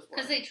needed Blue for.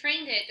 Because they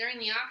trained it, during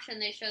the auction,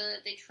 they show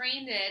that they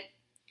trained it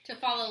to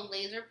follow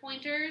laser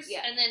pointers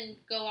and then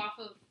go off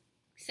of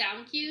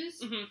sound cues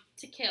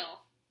to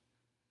kill.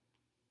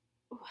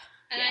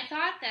 And I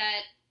thought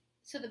that,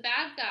 so the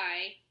bad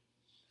guy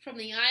from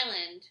the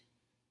island,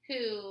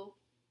 who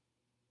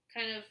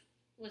kind of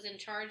was in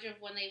charge of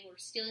when they were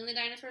stealing the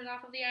dinosaurs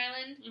off of the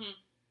island,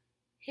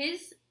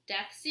 his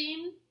death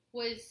scene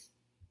was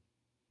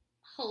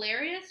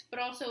hilarious, but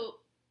also,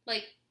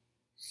 like,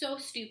 so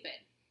stupid.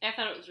 I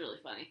thought it was really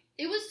funny.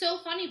 It was so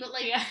funny, but,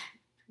 like,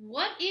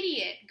 what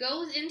idiot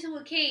goes into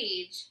a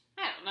cage...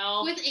 I don't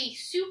know. With a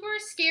super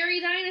scary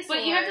dinosaur.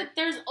 But you have to,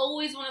 there's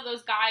always one of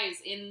those guys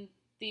in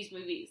these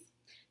movies.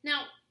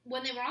 Now,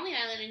 when they were on the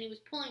island and he was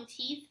pulling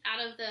teeth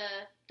out of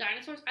the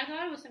dinosaurs, I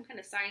thought it was some kind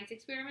of science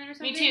experiment or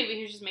something. Me too, but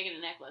he was just making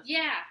a necklace.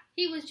 Yeah,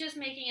 he was just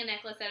making a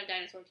necklace out of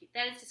dinosaur teeth.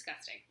 That is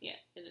disgusting. Yeah,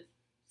 it is.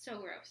 So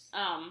gross.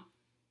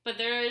 But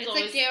there is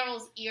always... It's like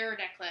Daryl's ear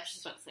necklace. I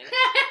was about to say that.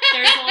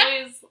 There's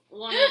always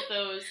one of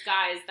those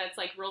guys that's,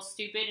 like, real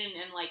stupid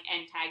and like,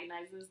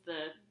 antagonizes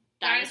the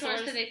dinosaurs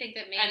because they think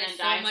that man is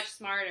so much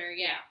smarter.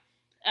 Yeah.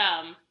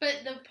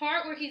 But the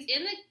part where he's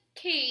in the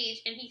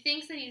cage and he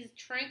thinks that he's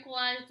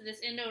tranquilized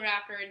this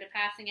Indoraptor into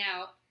passing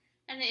out,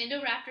 and the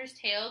Indoraptor's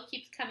tail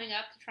keeps coming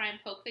up to try and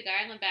poke the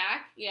guy in the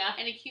back. Yeah.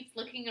 And he keeps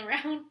looking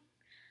around.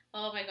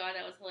 Oh my god,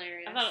 that was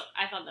hilarious.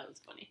 I thought that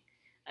was funny.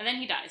 And then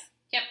he dies.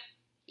 Yep.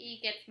 He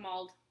gets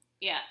mauled.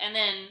 Yeah, and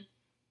then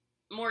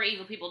more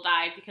evil people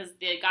died because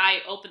the guy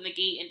opened the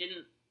gate and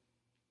didn't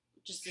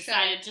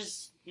decided to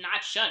just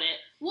not shut it.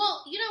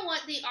 Well, you know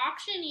what? The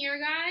auctioneer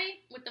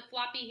guy with the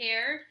floppy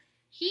hair,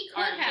 he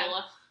could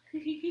have.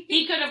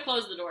 He could have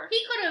closed the door.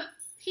 He could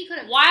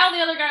have. While the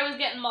other guy was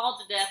getting mauled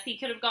to death, he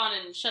could have gone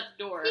and shut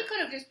the door. He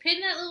could have just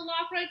pinned that little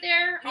lock right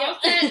there. All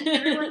set.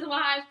 Everyone's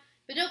alive.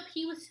 But nope,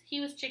 he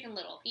was Chicken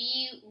Little.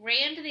 He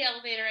ran to the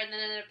elevator and then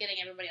ended up getting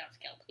everybody else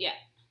killed. Yeah.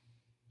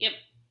 Yep.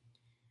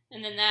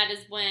 And then that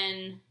is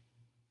when...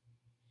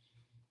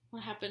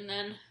 What happened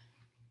then?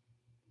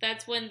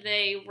 That's when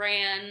they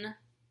ran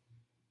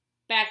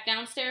back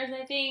downstairs,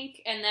 I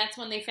think, and that's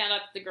when they found out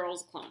that the girl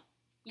was a clone.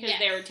 Because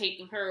they were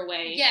taking her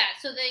away. Yeah,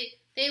 so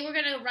they were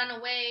going to run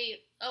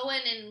away.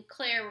 Owen and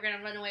Claire were going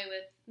to run away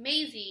with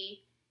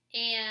Maisie,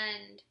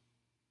 and...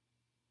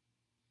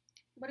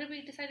 What did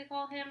we decide to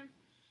call him?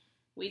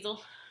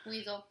 Weasel.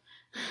 The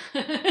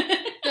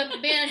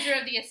manager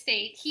of the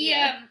estate.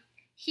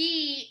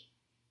 He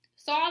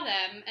saw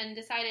them and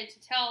decided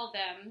to tell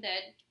them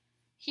that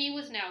he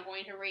was now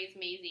going to raise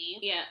Maisie.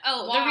 Yeah.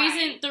 Oh,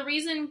 why? the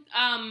reason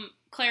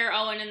Claire,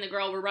 Owen, and the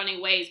girl were running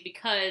away is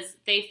because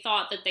they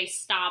thought that they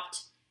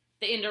stopped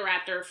the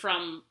Indoraptor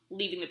from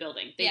leaving the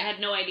building. They had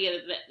no idea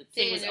that the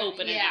thing was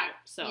open and out.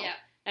 So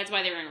that's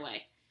why they ran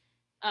away.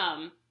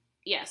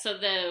 Yeah, so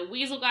the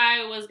weasel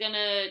guy was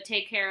gonna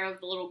take care of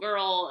the little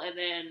girl, and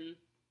then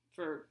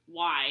for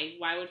why?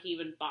 Why would he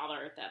even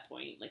bother at that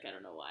point? Like, I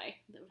don't know why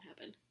that would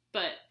happen.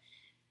 But,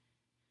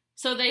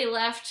 so they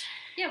left.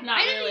 Yeah,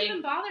 why did it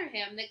even bother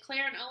him that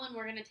Claire and Owen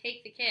were gonna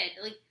take the kid?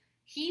 Like,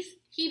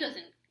 he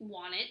doesn't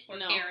want it or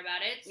care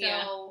about it.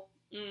 So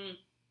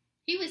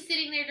he was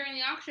sitting there during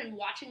the auction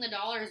watching the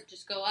dollars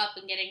just go up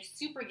and getting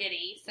super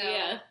giddy.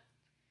 So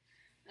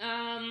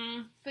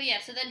but yeah,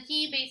 so then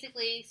he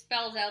basically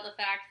spells out the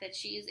fact that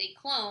she's a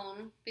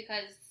clone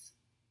because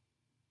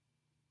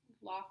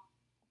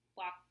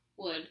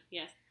Lockwood's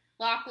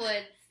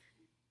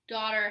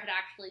daughter had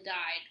actually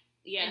died.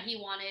 Yeah. And he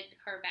wanted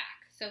her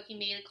back. So he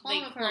made a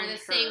clone of her the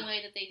same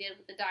way that they did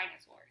with the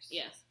dinosaurs.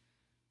 Yes.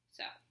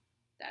 So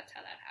that's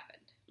how that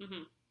happened.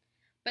 Mm-hmm.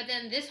 But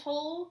then this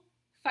whole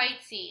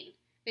fight scene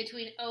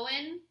between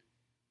Owen,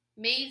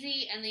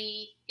 Maisie, and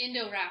the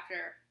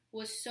Indoraptor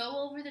was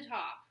so over the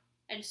top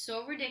and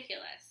so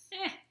ridiculous.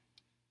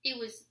 It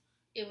was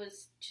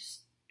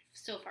just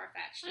so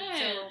far-fetched.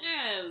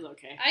 It was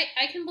okay.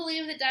 I can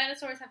believe that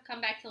dinosaurs have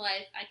come back to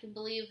life. I can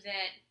believe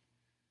that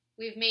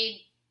we've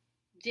made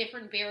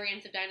different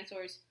variants of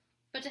dinosaurs.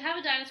 But to have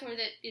a dinosaur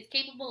that is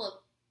capable of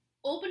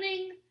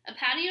opening a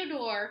patio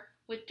door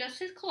with just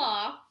his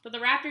claw... But the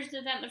raptors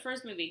did that in the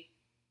first movie.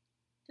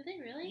 Did they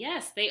really?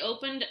 Yes, they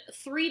opened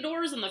 3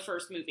 doors in the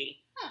first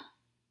movie. Huh.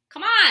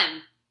 Come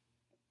on!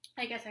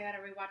 I guess I gotta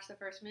rewatch the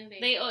first movie.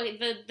 They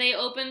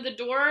opened the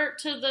door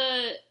to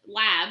the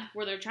lab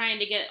where they're trying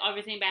to get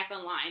everything back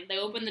online. They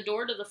opened the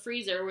door to the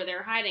freezer where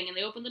they're hiding, and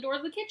they opened the door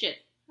to the kitchen.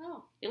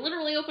 Oh. They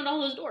literally opened all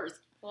those doors.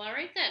 Well,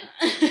 alright then.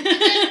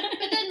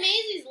 but then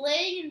Maisie's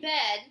laying in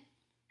bed,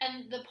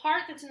 and the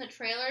part that's in the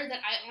trailer that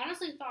I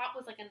honestly thought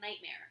was like a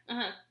nightmare.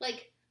 Uh-huh.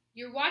 Like,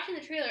 you're watching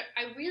the trailer,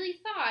 I really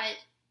thought,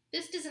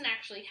 this doesn't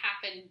actually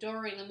happen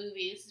during a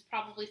movie. This is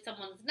probably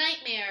someone's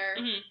nightmare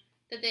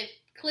that they've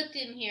clipped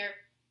in here.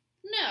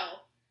 No.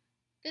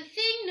 The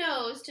thing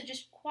knows to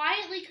just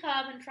quietly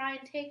come and try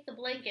and take the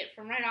blanket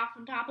from right off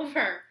on top of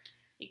her.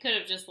 He could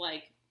have just,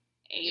 like,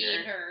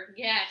 ate her.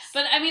 Yes.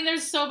 But, I mean,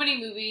 there's so many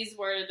movies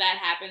where that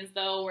happens,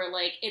 though, where,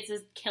 like, it's a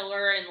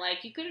killer and,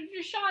 like, you could have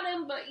just shot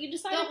him, but you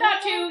decided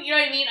not to. You know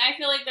what I mean? I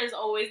feel like there's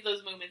always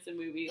those moments in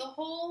movies. The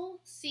whole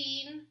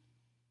scene,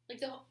 like,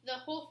 the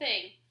whole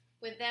thing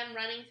with them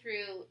running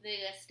through the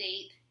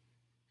estate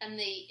and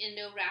the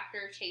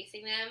Indoraptor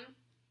chasing them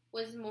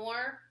was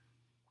more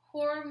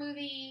horror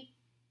movie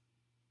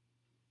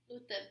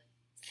with the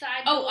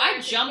side. Oh, I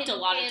jumped a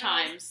lot of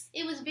times.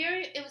 It was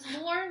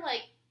more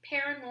like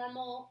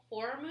paranormal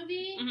horror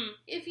movie,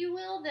 if you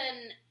will,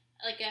 than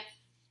like a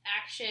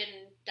action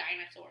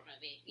dinosaur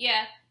movie.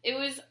 Yeah, it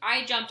was.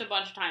 I jumped a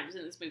bunch of times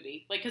in this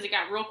movie, like because it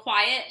got real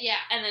quiet. Yeah,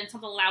 and then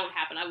something loud would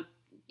happen. I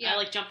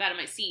like jumped out of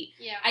my seat.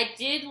 Yeah, I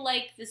did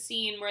like the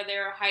scene where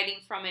they're hiding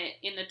from it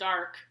in the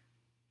dark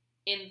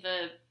in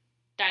the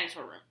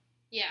dinosaur room.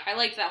 Yeah, I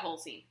liked that whole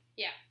scene.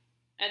 Yeah.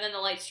 And then the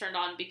lights turned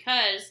on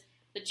because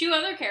the 2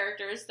 other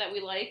characters that we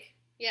like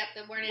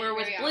were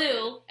with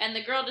Blue, and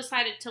the girl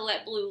decided to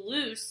let Blue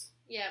loose.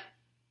 Yeah.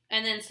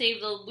 And then save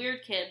the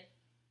weird kid.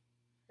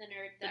 The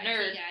nerd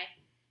guy.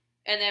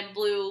 And then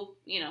Blue,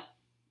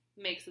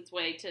 makes its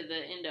way to the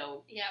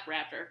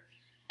Indoraptor.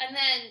 And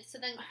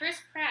then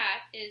Chris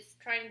Pratt is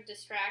trying to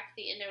distract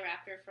the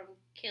Indoraptor from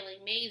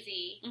killing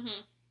Maisie.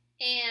 Mm-hmm.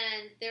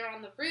 And they're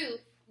on the roof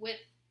with,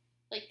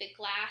 like, the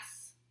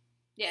glass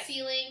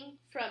ceiling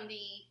from the...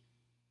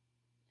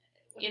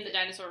 In the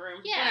dinosaur room.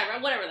 Yeah.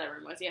 Whatever that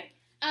room was, yeah.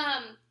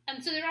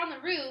 And so they're on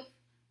the roof,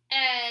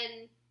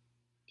 and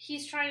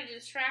he's trying to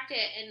distract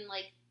it and,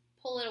 like,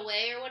 pull it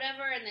away or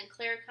whatever, and then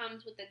Claire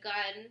comes with a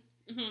gun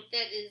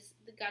that is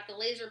got the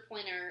laser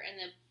pointer and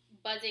the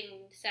buzzing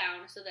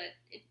sound so that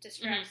it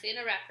distracts the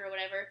Indoraptor or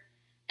whatever,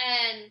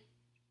 and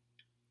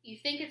you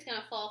think it's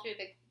going to fall through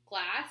the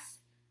glass,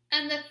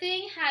 and the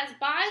thing has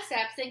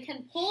biceps and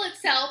can pull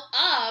itself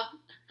up.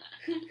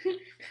 I'm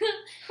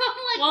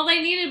like, well,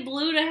 they needed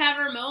Blue to have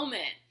her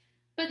moment.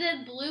 But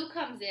then Blue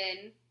comes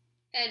in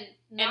and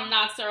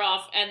knocks her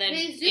off and then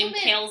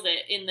impales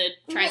it in the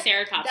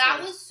Triceratops.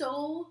 That was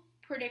so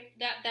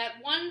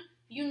that one,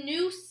 you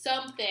knew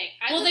something.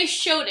 They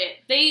showed it.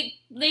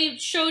 They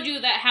showed you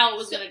that how it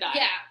was going to die.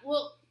 Yeah.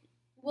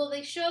 Well,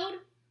 they showed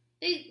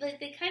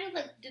they kind of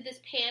like did this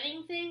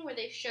panning thing where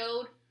they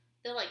showed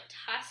the like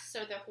tusks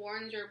or the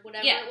horns or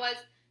whatever it was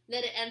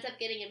that it ends up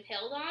getting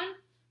impaled on.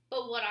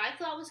 But what I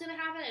thought was going to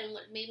happen and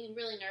what made me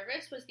really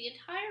nervous was the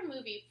entire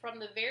movie from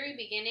the very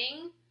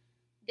beginning,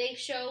 they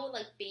show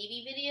like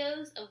baby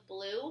videos of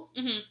Blue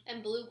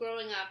and Blue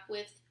growing up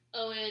with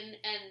Owen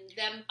and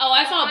them. Oh,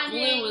 I thought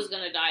Blue was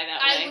going to die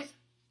that way. I was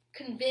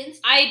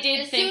convinced. I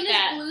did think that.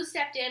 As soon as Blue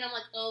stepped in, I'm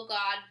like, oh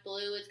God,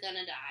 Blue is going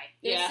to die.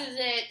 This is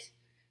it.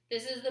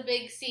 This is the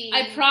big scene.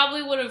 I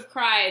probably would have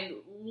cried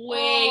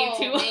way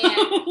too hard.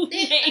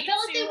 I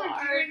felt like they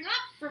were gearing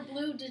up for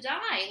Blue to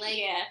die.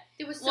 Like,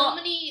 there was so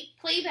many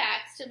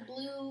playbacks to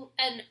Blue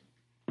and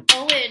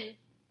Owen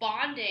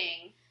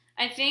bonding.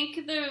 I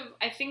think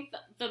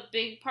the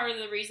big part of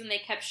the reason they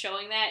kept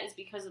showing that is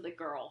because of the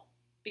girl.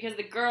 Because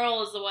the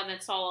girl is the one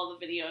that saw all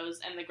the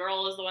videos, and the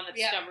girl is the one that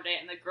discovered it,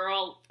 and the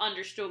girl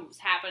understood what was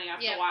happening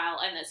after a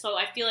while. And so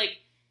I feel like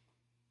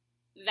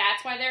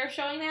that's why they were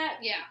showing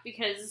that. Yeah.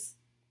 Because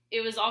it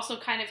was also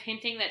kind of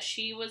hinting that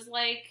she was,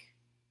 like,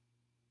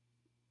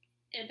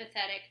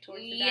 empathetic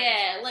towards the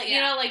dinosaurs. dinosaurs. Like,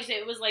 you know, like,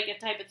 it was, like, a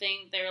type of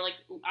thing, they were, like,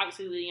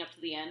 obviously leading up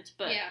to the end,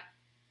 but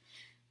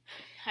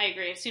I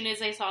agree. As soon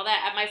as I saw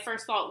that, my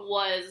first thought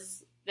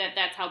was that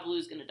that's how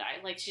Blue's gonna die.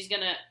 Like, she's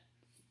gonna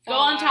go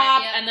on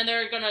top, and then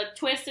they're gonna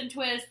twist, and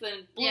Blue's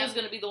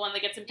gonna be the one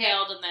that gets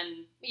impaled, and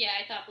then... Yeah,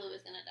 I thought Blue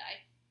was gonna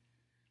die.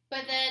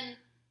 But then,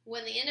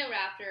 when the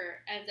Indoraptor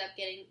ends up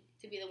getting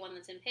to be the one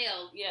that's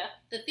impaled,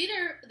 the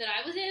theater that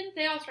I was in,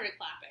 they all started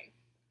clapping.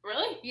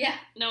 Really? Yeah.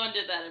 No one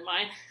did that in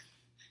mine.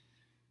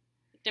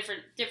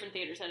 Different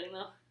theater setting,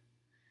 though.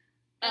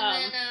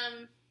 And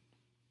then,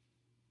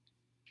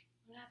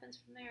 what happens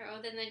from there?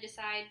 Oh, then they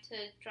decide to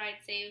try and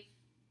save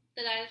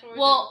the dinosaurs.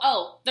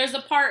 Well, there's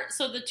a part,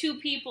 so the two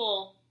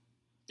people,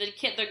 the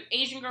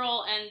Asian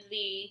girl and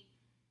the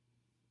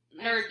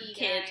nerd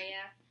kid,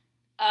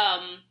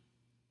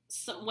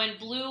 so when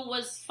Blue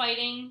was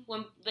fighting,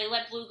 when they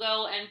let Blue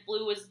go and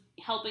Blue was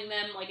helping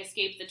them, like,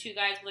 escape the two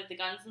guys with, like, the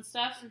guns and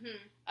stuff,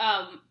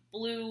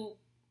 Blue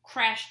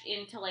crashed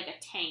into, like, a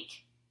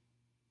tank.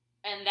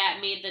 And that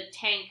made the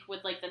tank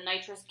with, like, the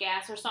nitrous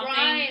gas or something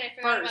I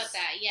forgot burst. about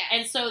that, yeah.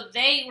 And so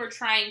they were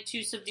trying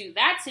to subdue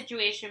that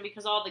situation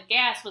because all the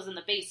gas was in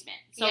the basement.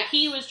 So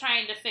he was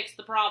trying to fix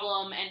the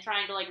problem and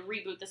trying to, like,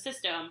 reboot the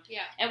system.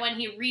 Yeah. And when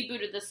he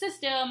rebooted the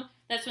system,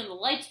 that's when the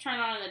lights turn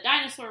on in the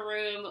dinosaur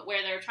room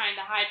where they're trying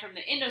to hide from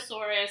the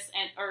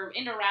or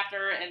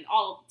Indoraptor and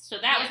all. So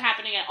that was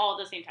happening all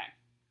at the same time.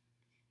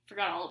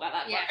 Forgot all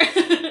about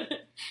that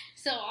part.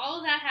 So all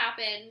of that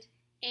happened,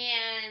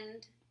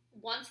 and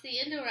once the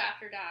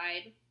Indoraptor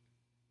died,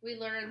 we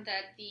learned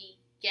that the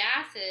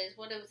gases,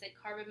 what was it,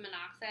 carbon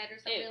monoxide or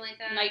something like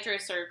that?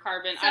 Nitrous or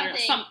carbon, I don't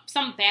know,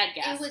 some bad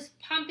gas. It was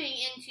pumping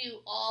into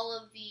all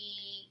of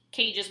the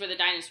cages where the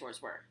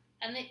dinosaurs were.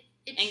 And it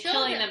and showed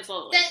killing them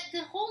slowly.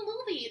 The whole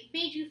movie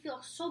made you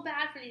feel so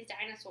bad for these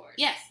dinosaurs.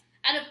 Yes.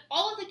 Out of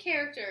all of the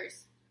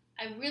characters,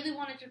 I really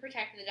wanted to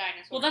protect the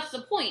dinosaurs. Well, that's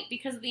the point,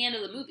 because of the end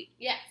of the movie.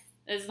 Yes.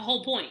 That's the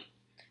whole point.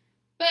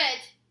 But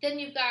then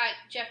you've got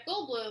Jeff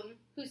Goldblum,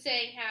 who's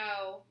saying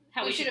how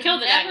we should kill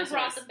the dinosaurs.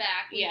 Never brought them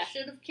back. We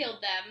should have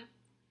killed them.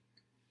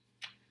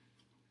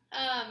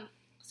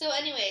 So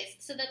anyways,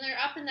 so then they're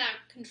up in that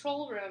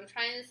control room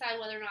trying to decide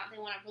whether or not they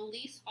want to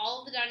release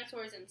all of the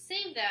dinosaurs and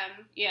save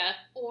them. Yeah.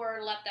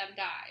 Or let them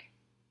die.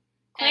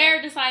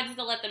 Claire decides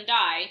to let them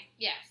die.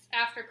 Yes.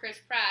 After Chris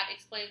Pratt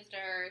explains to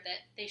her that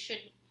they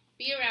shouldn't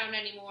be around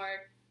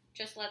anymore,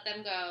 just let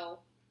them go.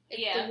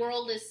 The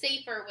world is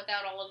safer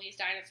without all of these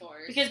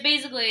dinosaurs. Because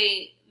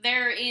basically,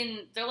 they're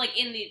in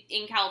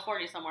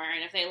California somewhere,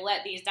 and if they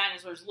let these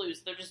dinosaurs loose,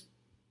 they're just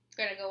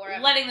gonna go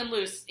wherever. Letting them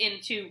loose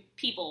into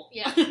people.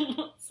 Yeah.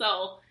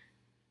 So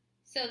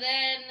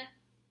then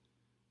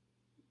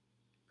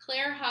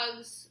Claire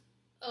hugs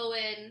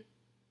Owen.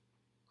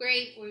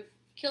 Great, we've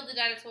killed the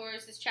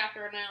dinosaurs. This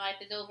chapter in our life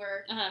is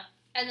over.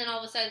 And then all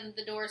of a sudden,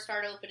 the doors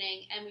start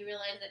opening, and we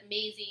realize that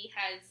Maisie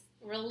has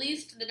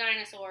released the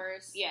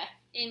dinosaurs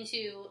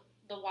into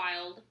the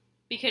wild.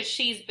 Because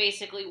she's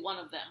basically one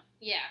of them.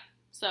 Yeah.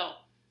 So.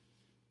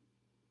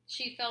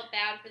 She felt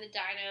bad for the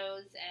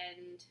dinos,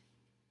 and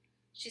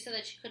she said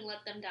that she couldn't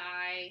let them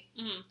die.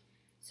 Mm-hmm.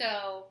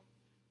 So,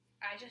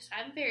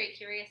 I'm very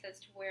curious as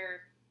to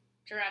where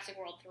Jurassic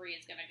World 3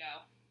 is going to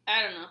go.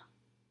 I don't know.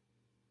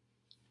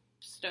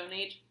 Stone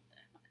Age?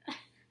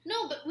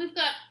 No, but we've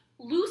got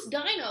loose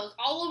dinos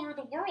all over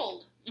the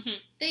world. Mm-hmm.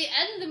 They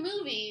end the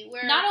movie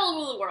where... Not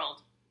all over the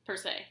world, per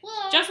se.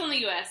 Well... Just in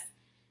the U.S.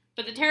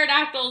 But the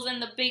pterodactyls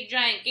and the big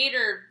giant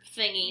gator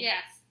thingy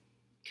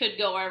could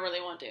go wherever they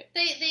want to.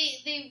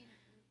 They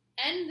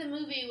end the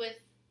movie with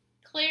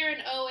Claire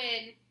and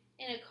Owen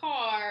in a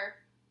car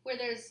where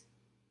there's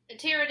a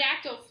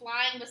pterodactyl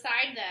flying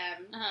beside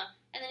them.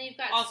 And then you've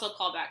got... Also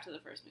call back to the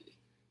first movie.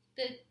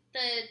 The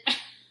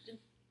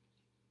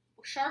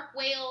shark,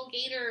 whale,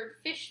 gator,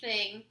 fish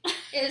thing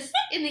is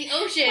in the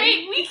ocean.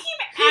 Wait, we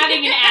keep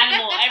adding an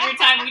animal every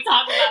time we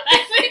talk about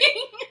that thing.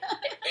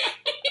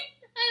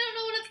 I don't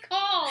know what it's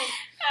called.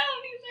 I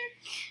don't either.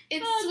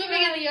 It's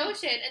swimming in the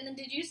ocean. And then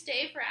did you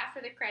stay for after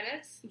the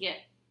credits? Yeah.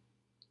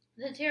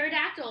 The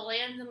pterodactyl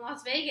lands in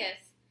Las Vegas.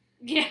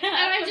 Yeah.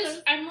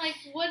 And I'm like,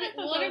 what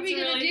are we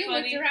going to do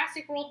with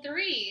Jurassic World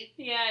 3?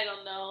 Yeah, I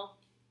don't know.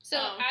 So,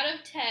 out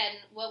of 10,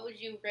 what would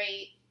you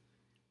rate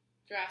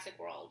Jurassic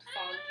World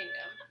Fallen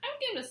Kingdom? I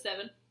would give it a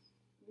 7.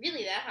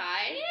 Really, that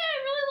high? Yeah, I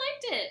really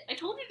liked it. I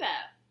told you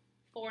that.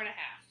 4.5.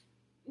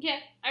 Yeah,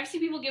 I've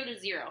seen people give it a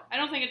 0. I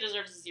don't think it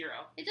deserves a 0.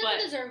 It doesn't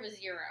deserve a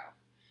 0.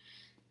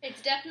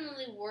 It's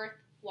definitely worth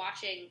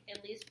watching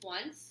at least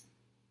once.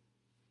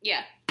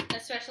 Yeah.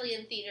 Especially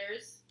in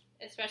theaters.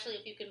 Especially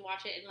if you can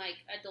watch it in, like,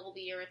 a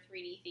Dolby or a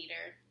 3D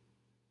theater.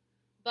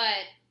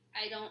 But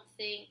I don't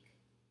think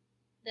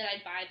that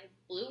I'd buy the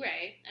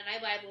Blu-ray. And I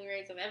buy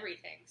Blu-rays of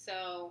everything.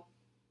 So,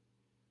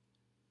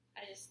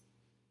 I just...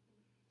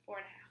 4.5.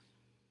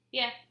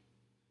 Yeah.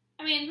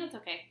 I mean, that's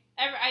okay.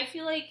 I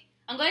feel like...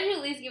 I'm glad you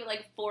at least give it,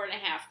 like, 4.5,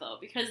 though.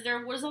 Because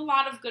there was a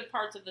lot of good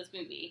parts of this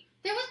movie.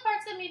 There was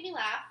parts that made me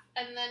laugh.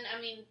 And then,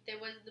 I mean, there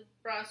was the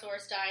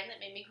Brontosaurus dying that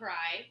made me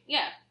cry.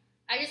 Yeah.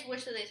 I just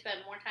wish that they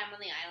spent more time on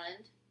the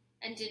island.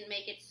 and didn't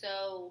make it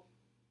so.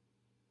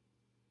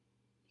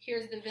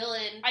 Here's the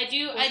villain. I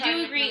do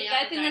agree.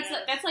 I think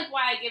that's like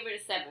why I give it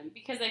a 7,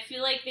 because I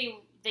feel like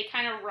they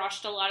kind of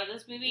rushed a lot of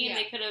this movie, and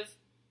they could have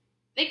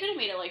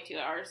made it like 2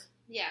 hours.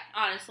 Yeah,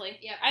 honestly,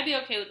 yeah, I'd be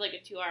okay with like a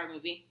 2-hour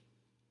movie.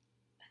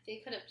 They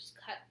could have just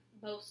cut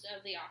most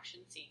of the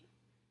auction scene,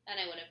 and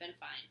it would have been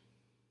fine.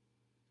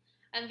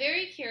 I'm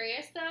very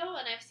curious though,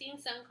 and I've seen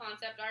some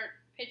concept art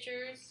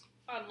pictures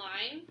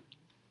online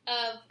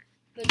of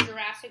the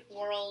Jurassic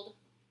World.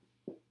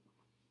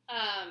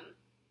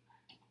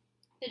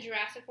 The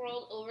Jurassic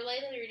World overlay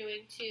that they're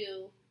doing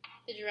to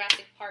the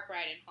Jurassic Park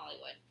ride in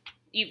Hollywood.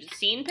 You've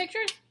seen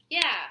pictures?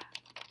 Yeah.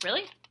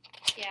 Really?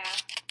 Yeah.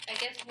 I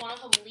guess one of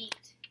them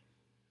leaked.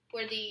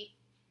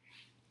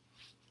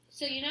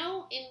 So you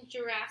know in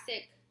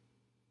Jurassic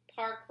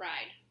Park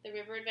ride, the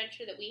river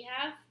adventure that we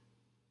have?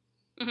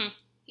 Mm-hmm.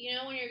 You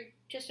know when you're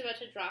just about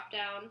to drop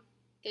down,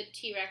 the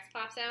T-Rex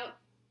pops out?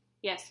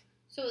 Yes.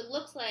 So it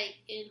looks like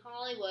in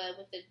Hollywood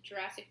with the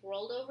Jurassic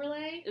World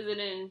overlay. Is it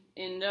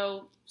in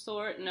no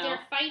sort? No.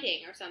 They're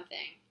fighting or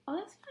something. Oh,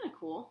 that's kind of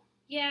cool.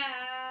 Yeah,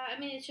 I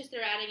mean, it's just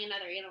they're adding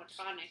another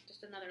animatronic,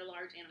 just another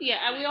large animatronic.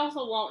 Yeah, and we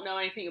also won't know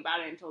anything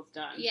about it until it's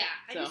done. Yeah,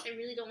 I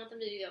really don't want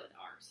them to do that with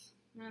ours.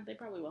 They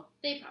probably will.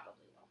 They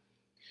probably will.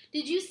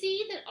 Did you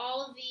see that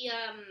all of the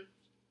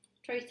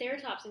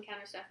Triceratops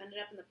encounter stuff ended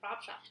up in the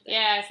prop shop today?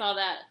 Yeah, I saw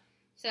that.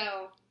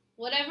 So,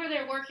 whatever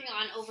they're working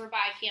on over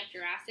by Camp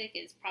Jurassic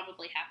is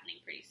probably happening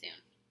pretty soon.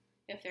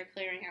 If they're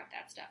clearing out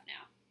that stuff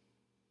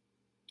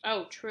now.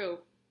 Oh, true.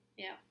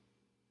 Yeah.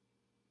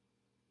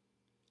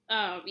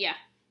 Yeah.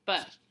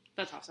 But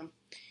that's awesome.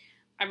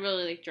 I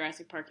really like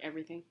Jurassic Park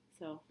everything,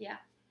 so. Yeah.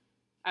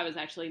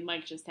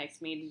 Mike just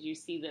texted me, did you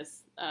see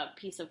this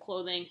piece of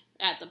clothing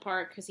at the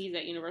park? Because he's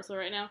at Universal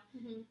right now.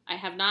 Mm-hmm. I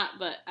have not,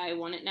 but I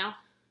want it now.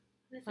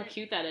 How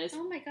cute that is.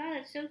 Oh my god,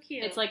 it's so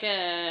cute. It's like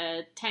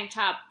a tank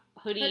top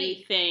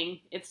hoodie thing.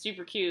 It's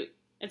super cute.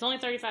 It's only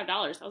 $35.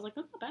 I was like,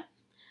 that's not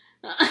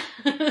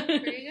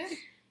bad. Pretty good.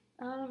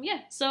 Yeah,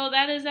 so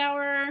that is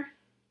our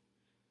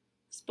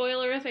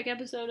spoilerific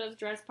episode of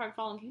Jurassic Park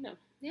Fallen Kingdom.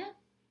 Yeah.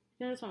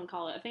 I think that's what I'm going to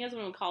call it. I think that's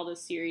what I'm going to call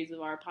this series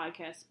of our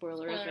podcast,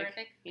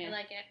 Spoilerific. Yeah. I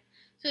like it.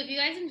 So if you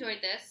guys enjoyed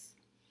this,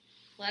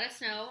 let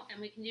us know,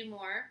 and we can do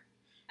more.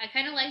 I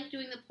kind of like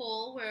doing the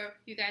poll where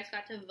you guys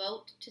got to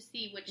vote to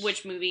see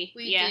which movie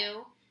we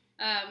do.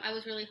 I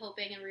was really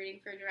hoping and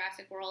rooting for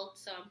Jurassic World,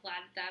 so I'm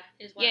glad that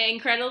is what. Yeah,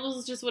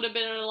 Incredibles just would have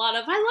been a lot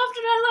of I loved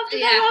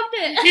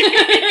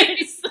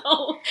it.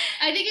 So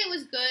I think it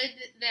was good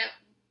that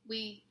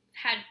we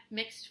had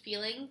mixed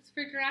feelings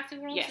for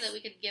Jurassic World, so that we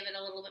could give it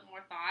a little bit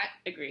more thought.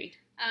 Agreed.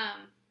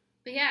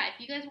 But yeah, if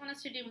you guys want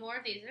us to do more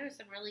of these, there are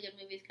some really good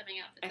movies coming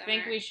out this summer. I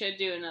think we should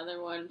do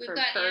another one. We've for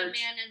got Purge.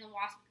 Ant-Man and the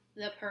Wasp.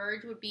 The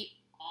Purge would be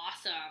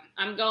awesome.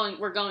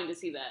 We're going to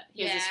see that.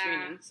 He has a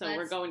screening, so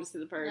we're going to see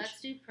the Purge.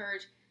 Let's do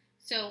Purge.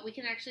 So we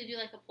can actually do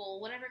like a poll,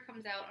 whatever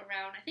comes out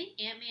around. I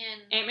think Ant-Man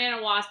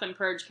and Wasp and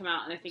Purge come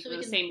out, and I think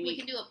the same week. We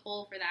can do a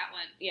poll for that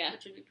one. Yeah,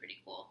 which would be pretty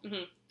cool.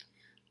 Mm-hmm.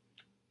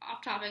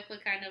 Off topic,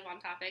 but kind of on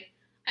topic.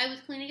 I was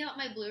cleaning out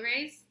my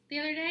Blu-rays the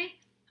other day.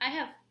 I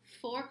have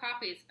 4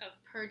 copies of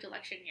Purge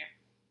Election Year.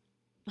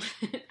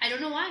 I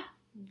don't know why.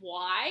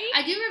 Why?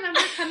 I do remember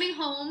coming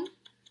home,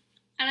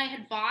 and I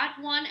had bought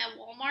one at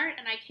Walmart,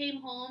 and I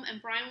came home,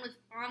 and Brian was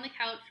on the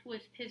couch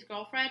with his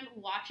girlfriend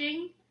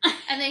watching,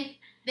 and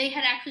they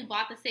had actually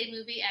bought the same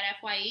movie at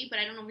FYE, but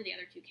I don't know where the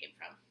other 2 came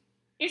from.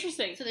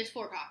 Interesting. So there's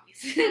 4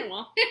 copies. Oh,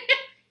 well.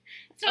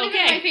 It's not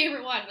even my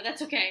favorite one, but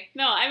that's okay.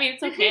 No, I mean,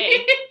 it's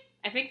okay.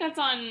 I think that's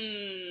on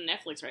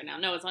Netflix right now.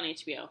 No, it's on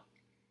HBO.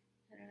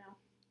 I don't know.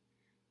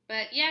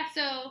 But yeah,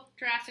 so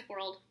Jurassic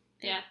World.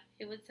 Yeah.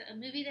 It was a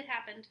movie that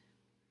happened.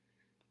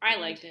 I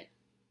liked it.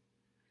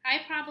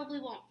 I probably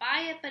won't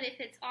buy it, but if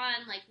it's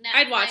on like Netflix,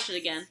 I'd watch it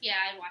again. Yeah,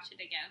 I'd watch it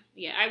again.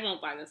 Yeah, I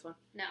won't buy this one.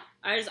 No.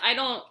 I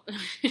don't.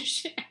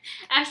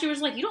 Ashley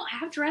was like, "You don't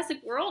have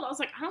Jurassic World?" I was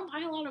like, "I don't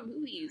buy a lot of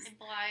movies."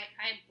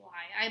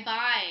 I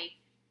buy.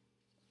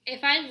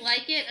 If I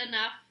like it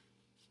enough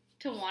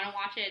to want to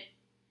watch it,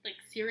 like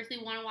seriously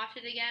want to watch it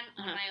again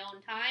on my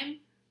own time,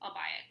 I'll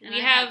buy it. And we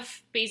have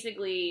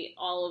basically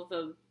all of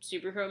the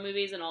superhero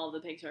movies and all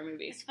of the Pixar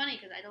movies. It's funny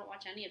because I don't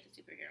watch any of the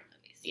superhero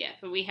movies. Yeah,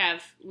 but we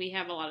have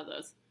a lot of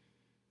those.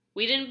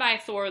 We didn't buy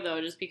Thor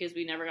though, just because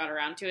we never got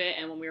around to it,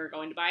 and when we were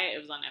going to buy it, it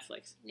was on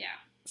Netflix. Yeah.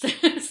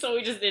 So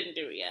we just didn't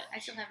do it yet. I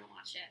still haven't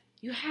watched it.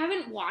 You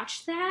haven't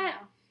watched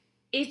that? No.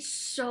 It's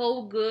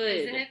so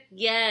good. Isn't it?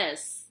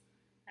 Yes.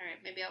 All right,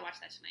 maybe I'll watch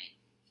that tonight.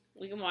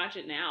 We can watch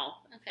it now.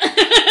 Okay.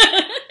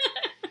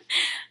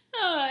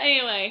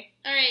 Anyway.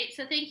 All right,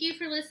 so thank you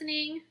for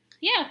listening.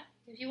 Yeah.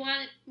 If you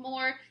want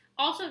more,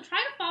 also try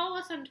to follow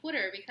us on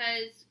Twitter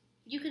because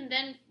you can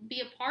then be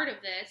a part of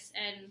this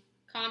and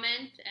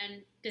comment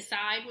and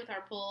decide with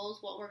our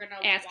polls what we're going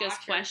to ask us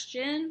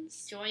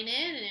questions. Join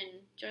in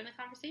and join the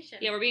conversation.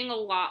 Yeah, we're being a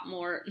lot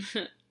more,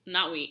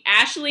 not we,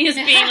 Ashley is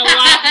being a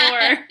lot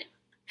more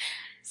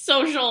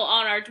social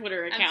on our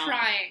Twitter account.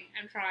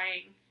 I'm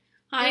trying.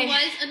 There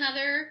was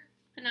another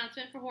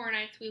announcement for Horror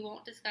Nights we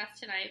won't discuss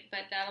tonight,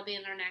 but that'll be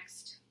in our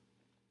next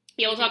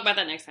Yeah, we'll talk about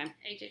that next time.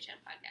 HHM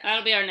podcast.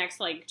 That'll be our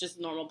next, just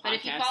normal podcast. But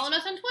if you followed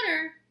us on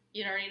Twitter,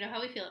 you'd already know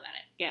how we feel about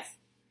it. Yes.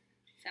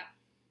 So.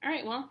 All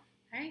right, well.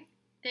 All right.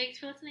 Thanks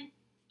for listening.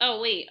 Oh,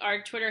 wait,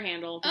 our Twitter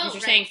handle, because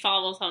you're right. saying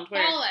follow us on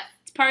Twitter. Follow us.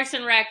 It's Parks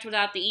and Rec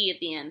without the E at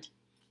the end.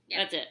 Yeah.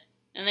 That's it.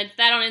 And it's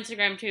that on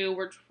Instagram, too.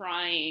 We're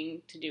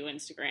trying to do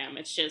Instagram.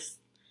 It's just...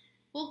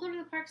 We'll go to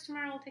the parks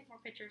tomorrow. We'll take more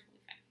pictures. We'll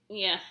be fine.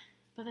 Yeah.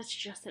 But that's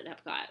just at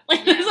Epcot.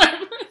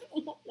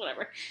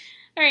 Whatever.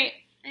 All right.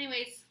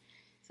 Anyways,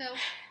 so...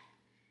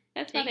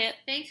 That's about it.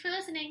 Thanks for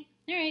listening.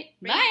 All right.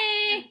 Rate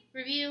Bye.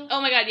 Review.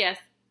 Oh, my God, yes.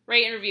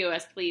 Rate and review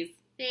us, please.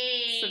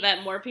 Thanks. So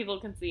that more people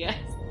can see us.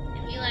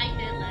 If you liked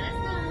it, let us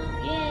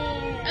know.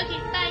 Yay. Okay,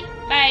 bye.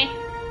 Bye.